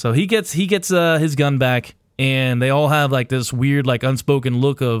 Yeah, so he gets his gun back, and they all have like this weird, like unspoken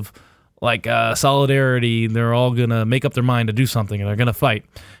look of like solidarity. They're all gonna make up their mind to do something, and they're gonna fight.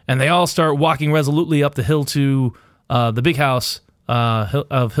 And they all start walking resolutely up the hill to the big house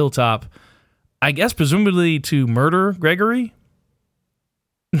of Hilltop. I guess presumably to murder Gregory.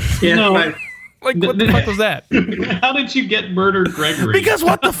 Yeah, no, right. Like, what the fuck was that? How did you get murdered Gregory? Because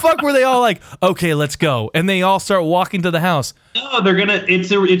what the fuck were they all like, okay, let's go. And they all start walking to the house. No, they're gonna it's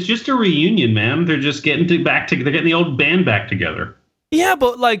just a reunion, man. They're just getting they're getting the old band back together. Yeah,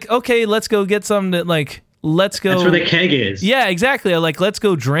 but like, okay, let's go get some let's go. That's where the keg is. Yeah, exactly. Like, let's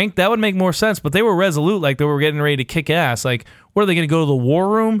go drink. That would make more sense. But they were resolute, like they were getting ready to kick ass. Like, what are they gonna go to the war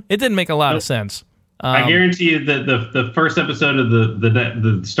room? It didn't make a lot of sense. I guarantee you that the first episode of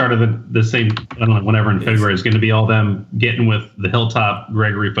the start of the same, I don't know, whenever in February is going to be all them getting with the Hilltop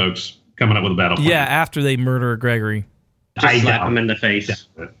Gregory folks coming up with a battle plan. Yeah, after they murder Gregory. Just slap him in the face.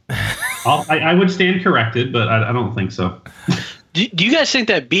 I would stand corrected, but I don't think so. Do you guys think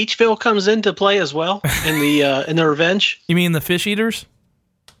that Beachville comes into play as well in the Revenge? You mean the fish eaters?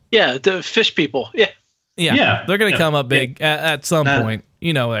 Yeah, the fish people. Yeah. They're going to come up big at some point.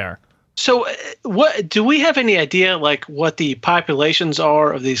 You know they are. So, what do we have any idea, like, what the populations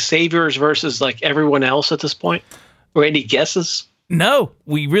are of these saviors versus like everyone else at this point, or any guesses? No,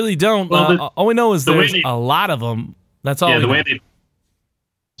 we really don't. Well, all we know is there's a lot of them. That's all. Yeah, the way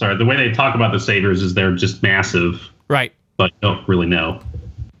they talk about the saviors is they're just massive, right? But you don't really know.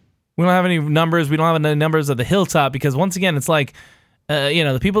 We don't have any numbers. We don't have any numbers at the Hilltop because once again, it's like.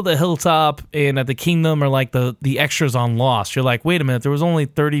 The people at the Hilltop and at the Kingdom are like the extras on Lost. You're like, wait a minute, there was only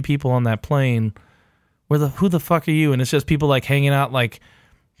 30 people on that plane. Who the fuck are you? And it's just people like hanging out, like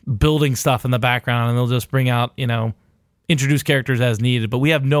building stuff in the background, and they'll just bring out, introduce characters as needed. But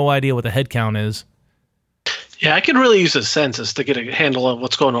we have no idea what the head count is. Yeah, I could really use a census to get a handle on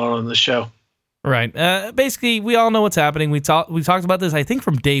what's going on the show. Right. Basically, we all know what's happening. We talked about this, I think,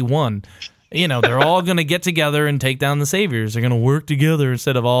 from day one. They're all going to get together and take down the saviors. They're going to work together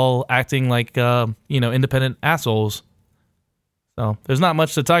instead of all acting like, independent assholes. So there's not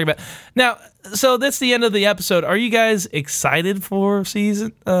much to talk about. Now, so that's the end of the episode. Are you guys excited for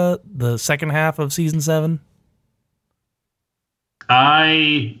the second half of season 7? How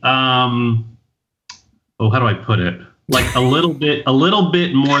do I put it? Like a little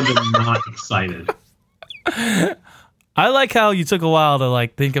bit more than not excited. I like how you took a while to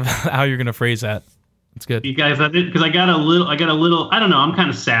like think of how you're going to phrase that. It's good. You guys, I did because I got a little. I don't know. I'm kind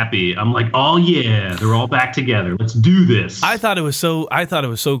of sappy. I'm like, oh yeah, they're all back together. Let's do this. I thought it was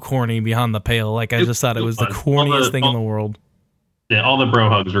so corny beyond the pale. Like I just thought it was the corniest thing in the world. Yeah, all the bro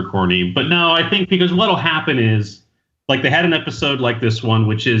hugs are corny. But no, I think because what'll happen is like they had an episode like this one,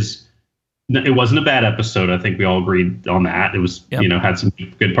 which is. It wasn't a bad episode. I think we all agreed on that. It was, had some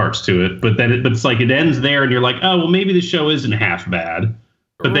good parts to it. But then it's like it ends there, and you're like, oh, well, maybe the show isn't half bad.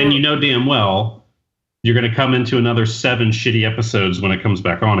 But then damn well you're going to come into another 7 shitty episodes when it comes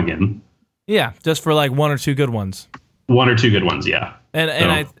back on again. Yeah, just for like 1 or 2 good ones. 1 or 2 good ones, yeah.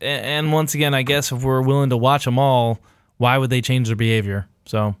 And once again, I guess if we're willing to watch them all, why would they change their behavior?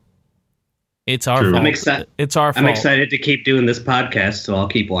 So it's our fault. It's our fault. I'm excited to keep doing this podcast, so I'll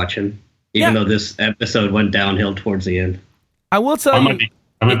keep watching. Even though this episode went downhill towards the end. I will tell you...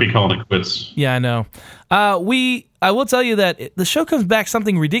 I might be calling it quits. Yeah, I know. I will tell you that the show comes back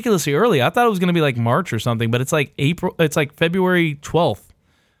something ridiculously early. I thought it was going to be like March or something, but it's like April. It's like February 12th.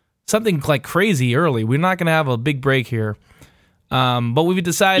 Something like crazy early. We're not going to have a big break here. But we've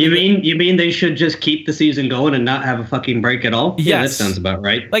decided... You mean they should just keep the season going and not have a fucking break at all? Yes. Yeah, that sounds about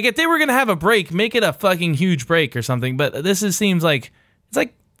right. Like if they were going to have a break, make it a fucking huge break or something. But seems like... It's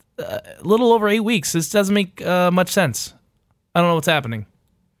like... a little over 8 weeks. This doesn't make much sense. I don't know what's happening.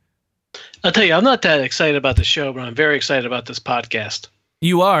 I'll tell you, I'm not that excited about the show, but I'm very excited about this podcast.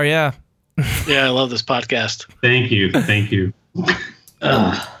 You are, yeah. Yeah, I love this podcast. Thank you.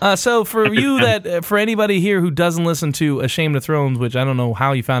 So for anybody here who doesn't listen to Ashamed of Thrones, which I don't know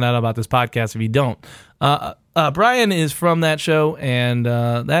how you found out about this podcast if you don't, Brian is from that show, and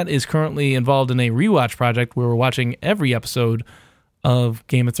that is currently involved in a rewatch project where we're watching every episode of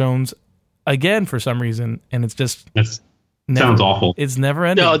Game of Thrones again for some reason, and it's just sounds awful. It's never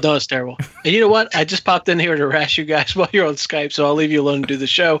ending. No, it's terrible. And you know what? I just popped in here to harass you guys while you're on Skype, so I'll leave you alone to do the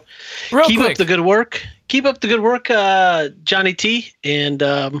show. Keep up the good work. Keep up the good work, Johnny T, and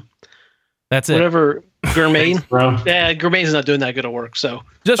that's it. Whatever, Germain. Yeah, Germain's not doing that good of work. So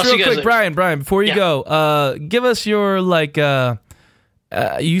just real quick, Brian, before you go, give us your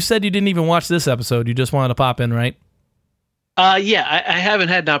you said you didn't even watch this episode. You just wanted to pop in, right? Yeah, I haven't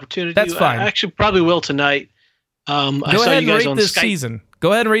had an opportunity. That's fine. I actually probably will tonight. Go ahead and rate this season.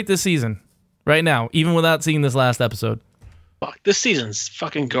 Go ahead and rate this season right now, even without seeing this last episode. Fuck, this season's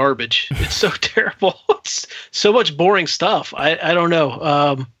fucking garbage. It's so terrible. It's so much boring stuff. I don't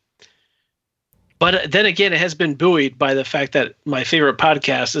know. But then again, it has been buoyed by the fact that my favorite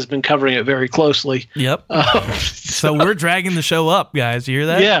podcast has been covering it very closely. Yep. So we're dragging the show up, guys. You hear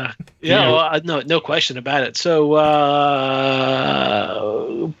that? Yeah. Well, no question about it. So,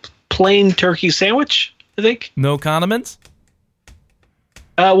 plain turkey sandwich, I think. No condiments?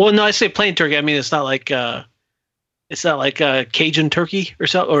 Well, no, I say plain turkey. I mean, it's not like Cajun turkey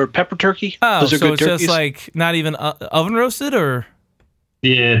or pepper turkey. Oh, so it's turkeys. Just like not even oven roasted, or?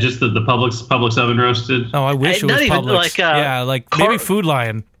 Yeah, just the Publix oven roasted. Oh, I wish it was Publix. Like maybe Food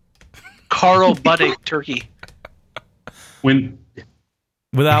Lion. Carl Buddig turkey.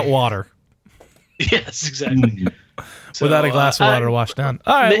 Without water. Yes, exactly. Without a glass of water to wash down.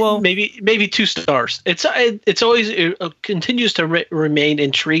 All right, well, maybe 2 stars. It's always it continues to remain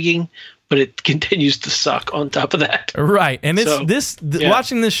intriguing, but it continues to suck on top of that. Right, and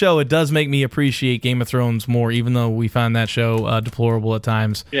watching this show, it does make me appreciate Game of Thrones more, even though we find that show deplorable at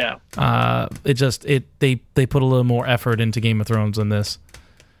times. Yeah. They put a little more effort into Game of Thrones than this.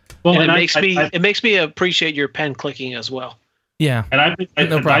 Well, and it makes me appreciate your pen clicking as well. Yeah, and I've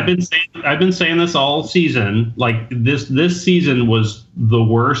been saying this all season. Like this season was the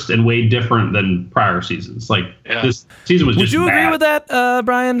worst and way different than prior seasons. This season was. Would you bad. agree with that,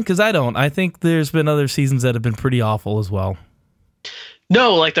 Brian? Because I don't. I think there's been other seasons that have been pretty awful as well.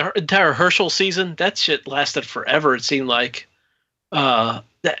 No, like the entire Herschel season, that shit lasted forever. It seemed like. No,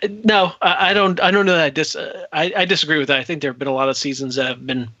 I don't know that. I disagree with that. I think there have been a lot of seasons that have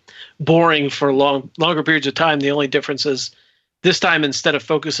been boring for longer periods of time. The only difference is. This time, instead of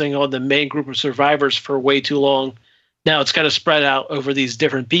focusing on the main group of survivors for way too long, now it's kind of spread out over these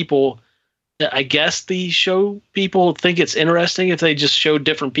different people. I guess the show people think it's interesting if they just show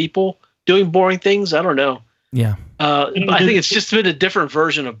different people doing boring things. I don't know. Yeah. I think it's just been a different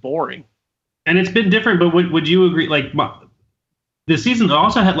version of boring. And it's been different, but would you agree? Like, the season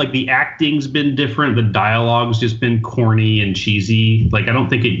also had, like, the acting's been different. The dialogue's just been corny and cheesy. Like, I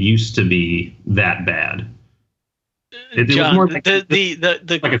don't think it used to be that bad. It John, was more like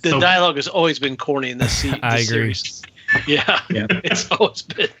the dialogue has always been corny in this series. Yeah, it's always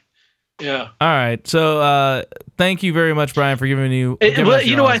been. Yeah. All right. So, thank you very much, Brian, for giving you.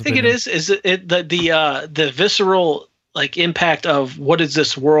 I think it is the visceral impact of what is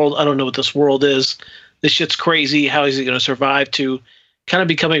this world? I don't know what this world is. This shit's crazy. How is he going to survive? To kind of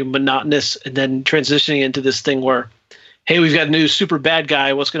becoming monotonous and then transitioning into this thing where, hey, we've got a new super bad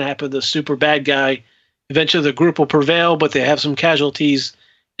guy. What's going to happen to the super bad guy? Eventually, the group will prevail, but they have some casualties,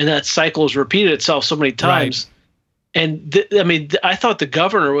 and that cycle has repeated itself so many times. Right. And I thought the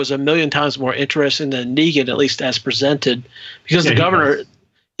governor was a million times more interesting than Negan, at least as presented, because the governor,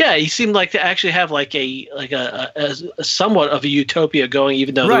 he seemed like to actually have a somewhat of a utopia going,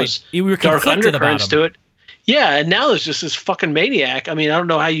 even though there was dark undercurrents to it. Yeah, and now there's just this fucking maniac. I mean, I don't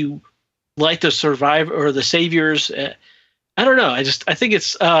know how you like the survivor or the saviors. I don't know. I think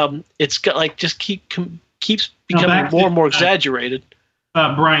it's got keeps becoming more and more exaggerated.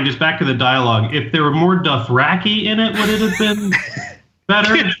 Brian, just back to the dialogue. If there were more Dothraki in it, would it have been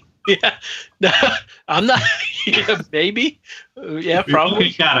better? Yeah, no, I'm not. Yeah, maybe. Yeah, probably.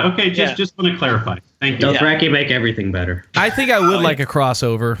 Okay, got it. Okay, just want to clarify. Thank you. Dothraki make everything better. I think I would like a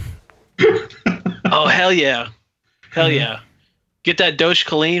crossover. Oh hell yeah, yeah! Get that Dosh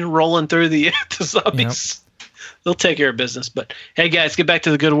Colleen rolling through the zombies. Yep. They'll take care of business. But hey, guys, get back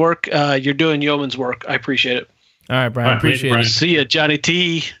to the good work. You're doing yeoman's work. I appreciate it. All right, Brian. Appreciate it. See ya, Johnny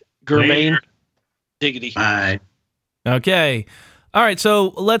T. Germain. Diggity. Bye. Okay. All right. So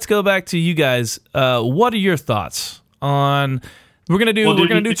let's go back to you guys. What are your thoughts on? We're gonna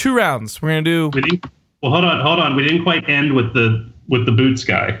do 2 rounds. We're gonna do. Hold on. We didn't quite end with the boots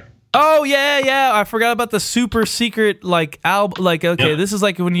guy. Oh yeah. I forgot about the super secret album. This is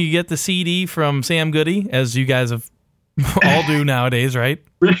like when you get the CD from Sam Goody, as you guys have all do nowadays, right?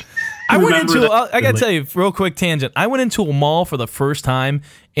 I gotta tell you, real quick tangent. I went into a mall for the first time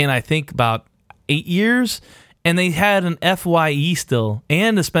in I think about 8 years, and they had an FYE still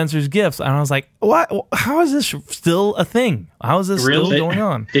and a Spencer's Gifts, and I was like, "What? How is this still a thing? How is this still going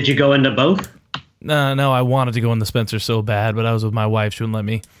on?" Did you go into both? No, I wanted to go into Spencer so bad, but I was with my wife; she wouldn't let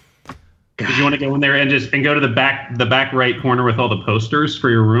me. Did you want to go in there and go to the back right corner with all the posters for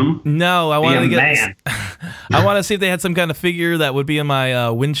your room? No, I wanted to get. I want to see if they had some kind of figure that would be in my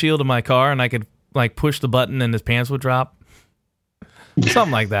windshield of my car, and I could push the button and his pants would drop.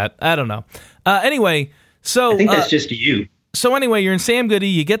 Something like that. I don't know. Anyway, so I think that's just you. So anyway, you're in Sam Goody,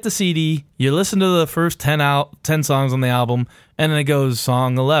 you get the CD, you listen to the first 10 songs on the album, and then it goes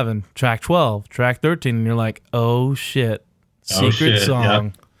song 11, track 12, track 13, and you're like, oh shit, secret song.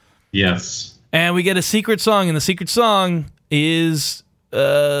 Yep. Yes. And we get a secret song, and the secret song is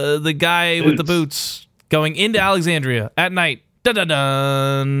the guy with the boots going into Alexandria at night.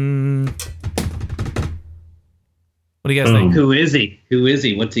 Dun-dun-dun. What do you guys think? Who is he?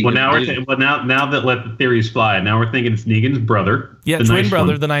 What's he? Now that let the theories fly. Now we're thinking it's Negan's brother. Yeah, twin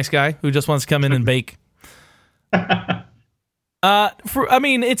brother, the nice guy who just wants to come in and bake. I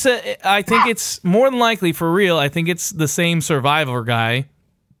think it's more than likely for real. I think it's the same Survivor guy.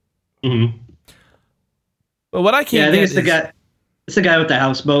 Mm-hmm. But what I can't I think it's the guy. It's the guy with the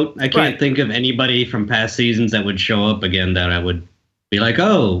houseboat. I can't think of anybody from past seasons that would show up again that I would be like,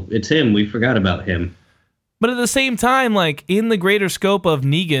 oh, it's him. We forgot about him. But at the same time, like in the greater scope of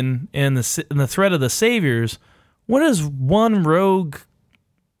Negan and the threat of the Saviors, what is one rogue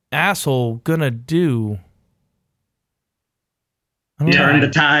asshole gonna do? Turn the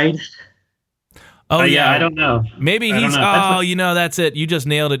tide. Oh yeah, I don't know. Maybe he's. That's it. You just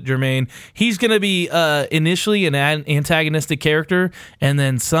nailed it, Jermaine. He's gonna be initially an antagonistic character, and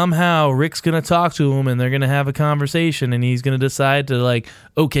then somehow Rick's gonna talk to him, and they're gonna have a conversation, and he's gonna decide to like,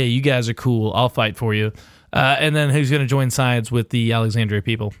 okay, you guys are cool. I'll fight for you. And then he's going to join sides with the Alexandria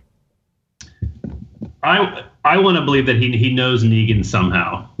people. I want to believe that he knows Negan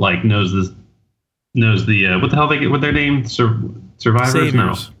somehow, like knows the what the hell what their name? Survivors? Saviors.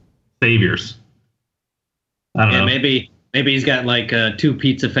 No, Saviors. I don't know. Maybe he's got like 2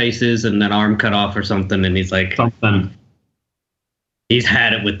 pizza faces and an arm cut off or something, and he's like something. He's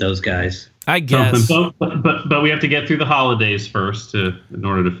had it with those guys. I guess. But we have to get through the holidays first in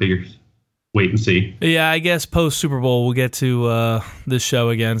order to figure. Wait and see. Yeah, I guess post Super Bowl we'll get to this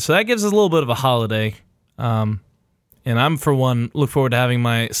show again. So that gives us a little bit of a holiday. And I'm, for one, look forward to having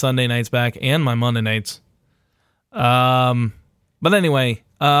my Sunday nights back and my Monday nights. But anyway,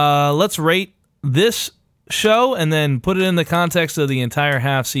 let's rate this show and then put it in the context of the entire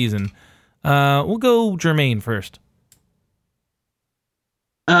half season. We'll go Jermaine first.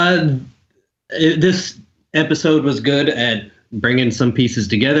 This episode was good at bringing some pieces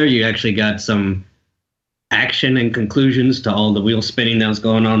together. You actually got some action and conclusions to all the wheel spinning that was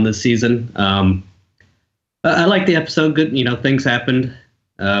going on this season. I like the episode. Good, things happened,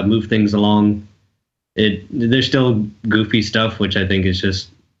 move things along. There's still goofy stuff, which I think is just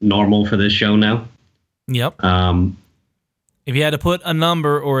normal for this show now. Yep. If you had to put a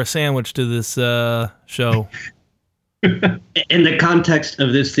number or a sandwich to this show, in the context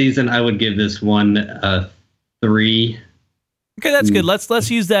of this season, I would give this one a 3. Okay, that's good. Let's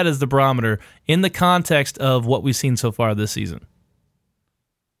use that as the barometer in the context of what we've seen so far this season.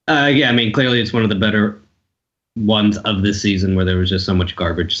 Clearly it's one of the better ones of this season where there was just so much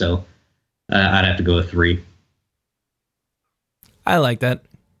garbage. So I'd have to go with 3. I like that.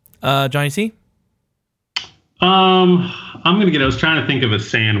 Johnny C? I'm going to I was trying to think of a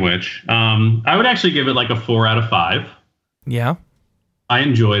sandwich. I would actually give it like a 4 out of 5. Yeah. I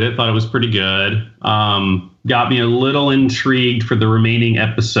enjoyed it. Thought it was pretty good. Got me a little intrigued for the remaining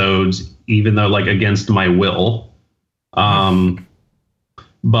episodes, even though like against my will. But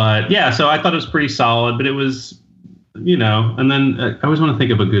yeah, so I thought it was pretty solid, but it was, and then I always want to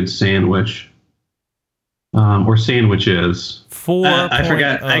think of a good sandwich. Or sandwiches. 4. I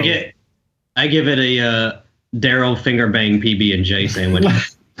forgot. I give it a Daryl finger bang PB&J sandwich.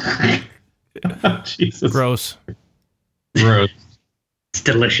 Jesus. Gross. It's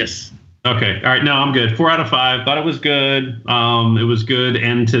delicious. Okay. All right. No, I'm good. 4 out of 5. Thought it was good. It was good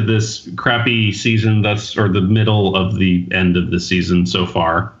end to this crappy season. Or the middle of the end of the season so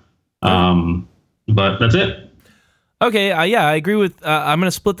far. But that's it. Okay. Yeah, I agree with. I'm going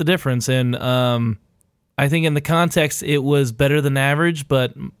to split the difference, and I think in the context it was better than average,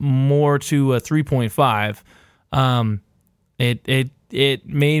 but more to a 3.5. It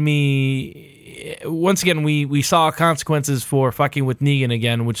made me. Once again, we saw consequences for fucking with Negan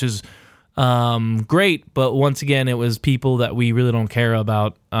again, which is great. But once again, it was people that we really don't care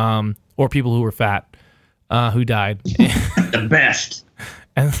about, or people who were fat, who died. The best.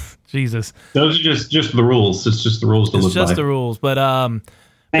 And Jesus, those are just the rules. It's just the rules to live by. It's just the rules. But man,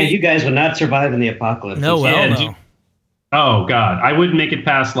 you guys would not survive in the apocalypse. No. Oh God, I wouldn't make it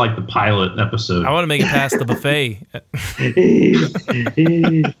past like the pilot episode. I want to make it past the buffet.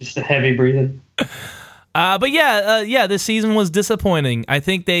 Just a heavy breathing. But yeah, this season was disappointing. I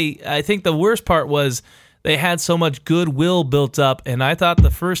think the worst part was they had so much goodwill built up, and I thought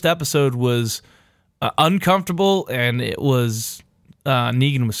the first episode was uncomfortable, and it was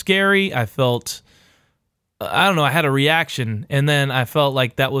Negan was scary. I felt I don't know, I had a reaction, and then I felt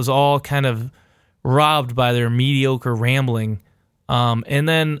like that was all kind of robbed by their mediocre rambling. And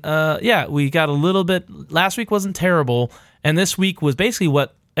then, we got a little bit. Last week wasn't terrible, and this week was basically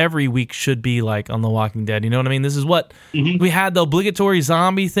what every week should be like on The Walking Dead. You know what I mean? This is what we had, the obligatory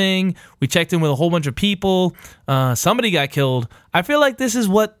zombie thing. We checked in with a whole bunch of people. Somebody got killed. I feel like this is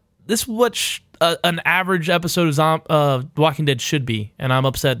what an average episode of Walking Dead should be, and I'm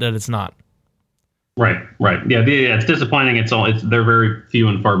upset that it's not. Right. Yeah, it's disappointing. They're very few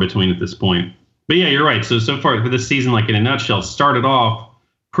and far between at this point. But yeah, you're right. So far for this season, like in a nutshell, started off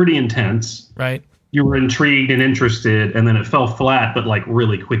pretty intense. Right. You were intrigued and interested, and then it fell flat, but like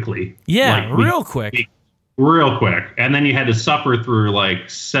really quickly. Yeah, like real quick. Real quick. And then you had to suffer through like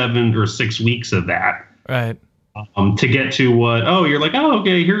 7 or 6 weeks of that. Right. To get to what, you're like,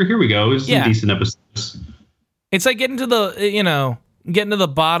 okay, here we go. It's some decent episodes. It's like getting to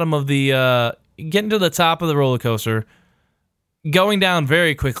the bottom of the, getting to the top of the roller coaster, going down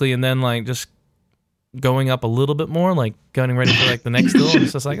very quickly, and then like just going up a little bit more, like getting ready for like the next hill. And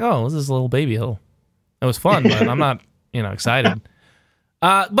it's just like, this is a little baby hill. It was fun, but I'm not, excited.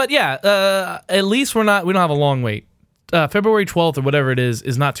 But yeah, at least we don't have a long wait. February 12th or whatever it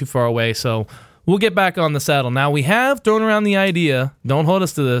is not too far away. So we'll get back on the saddle. Now we have thrown around the idea, don't hold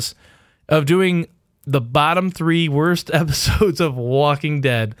us to this, of doing the bottom 3 worst episodes of Walking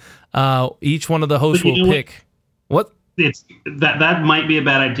Dead. Each one of the hosts will pick. What? It's that might be a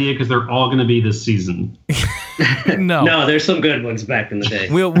bad idea because they're all going to be this season. No, there's some good ones back in the day.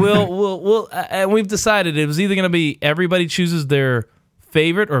 We've decided it was either going to be everybody chooses their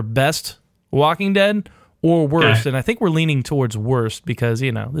favorite or best Walking Dead or worst, and I think we're leaning towards worst because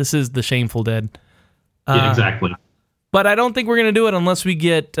this is the Shameful Dead. Yeah, exactly. But I don't think we're going to do it unless we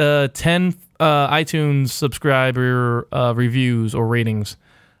get 10 iTunes subscriber reviews or ratings.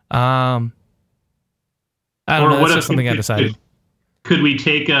 I don't know. That's just something I decided. Could we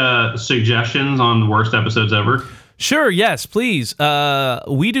take suggestions on the worst episodes ever? Sure, yes, please.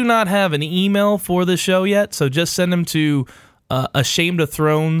 We do not have an email for the show yet, so just send them to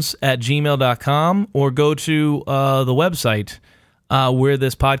ashamedofthrones@gmail.com or go to the website where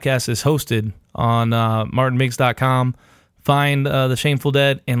this podcast is hosted on martinmiggs.com. Find The Shameful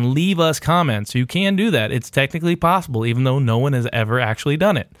Dead and leave us comments. You can do that. It's technically possible, even though no one has ever actually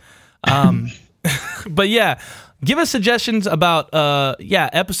done it. But yeah, give us suggestions about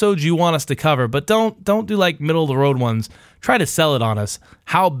episodes you want us to cover, but don't do like middle of the road ones. Try to sell it on us,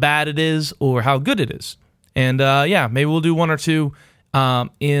 how bad it is or how good it is. And maybe we'll do 1 or 2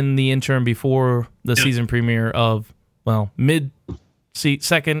 in the interim before the season premiere of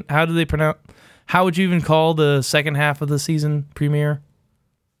second. How do they pronounce? How would you even call the second half of the season premiere?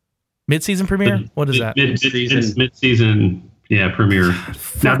 Mid-season premiere? What is that? Mid-season. Yeah, premiere.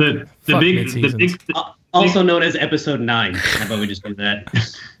 Now the big also known as episode 9. How about we just do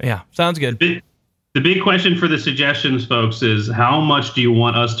that? Yeah, sounds good. The big question for the suggestions, folks, is how much do you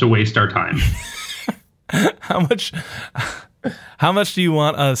want us to waste our time? How much do you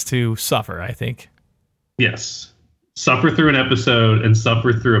want us to suffer? I think. Yes, suffer through an episode and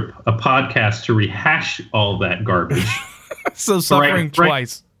suffer through a podcast to rehash all that garbage. So suffering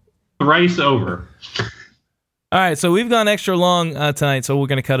twice, thrice over. All right, so we've gone extra long tonight, so we're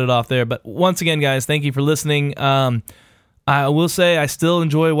going to cut it off there. But once again, guys, thank you for listening. I will say I still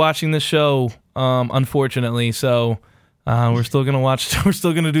enjoy watching this show, unfortunately. So we're still going to watch. We're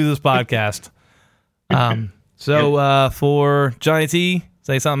still going to do this podcast. For Johnny T,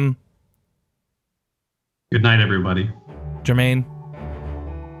 say something. Good night, everybody. Jermaine.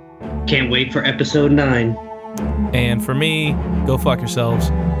 Can't wait for episode 9. And for me, go fuck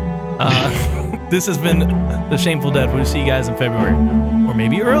yourselves. This has been The Shameful Dead. We'll see you guys in February. Or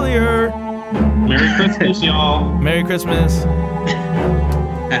maybe earlier. Merry Christmas, y'all. Merry Christmas.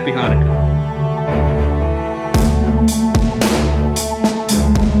 Happy Hanukkah.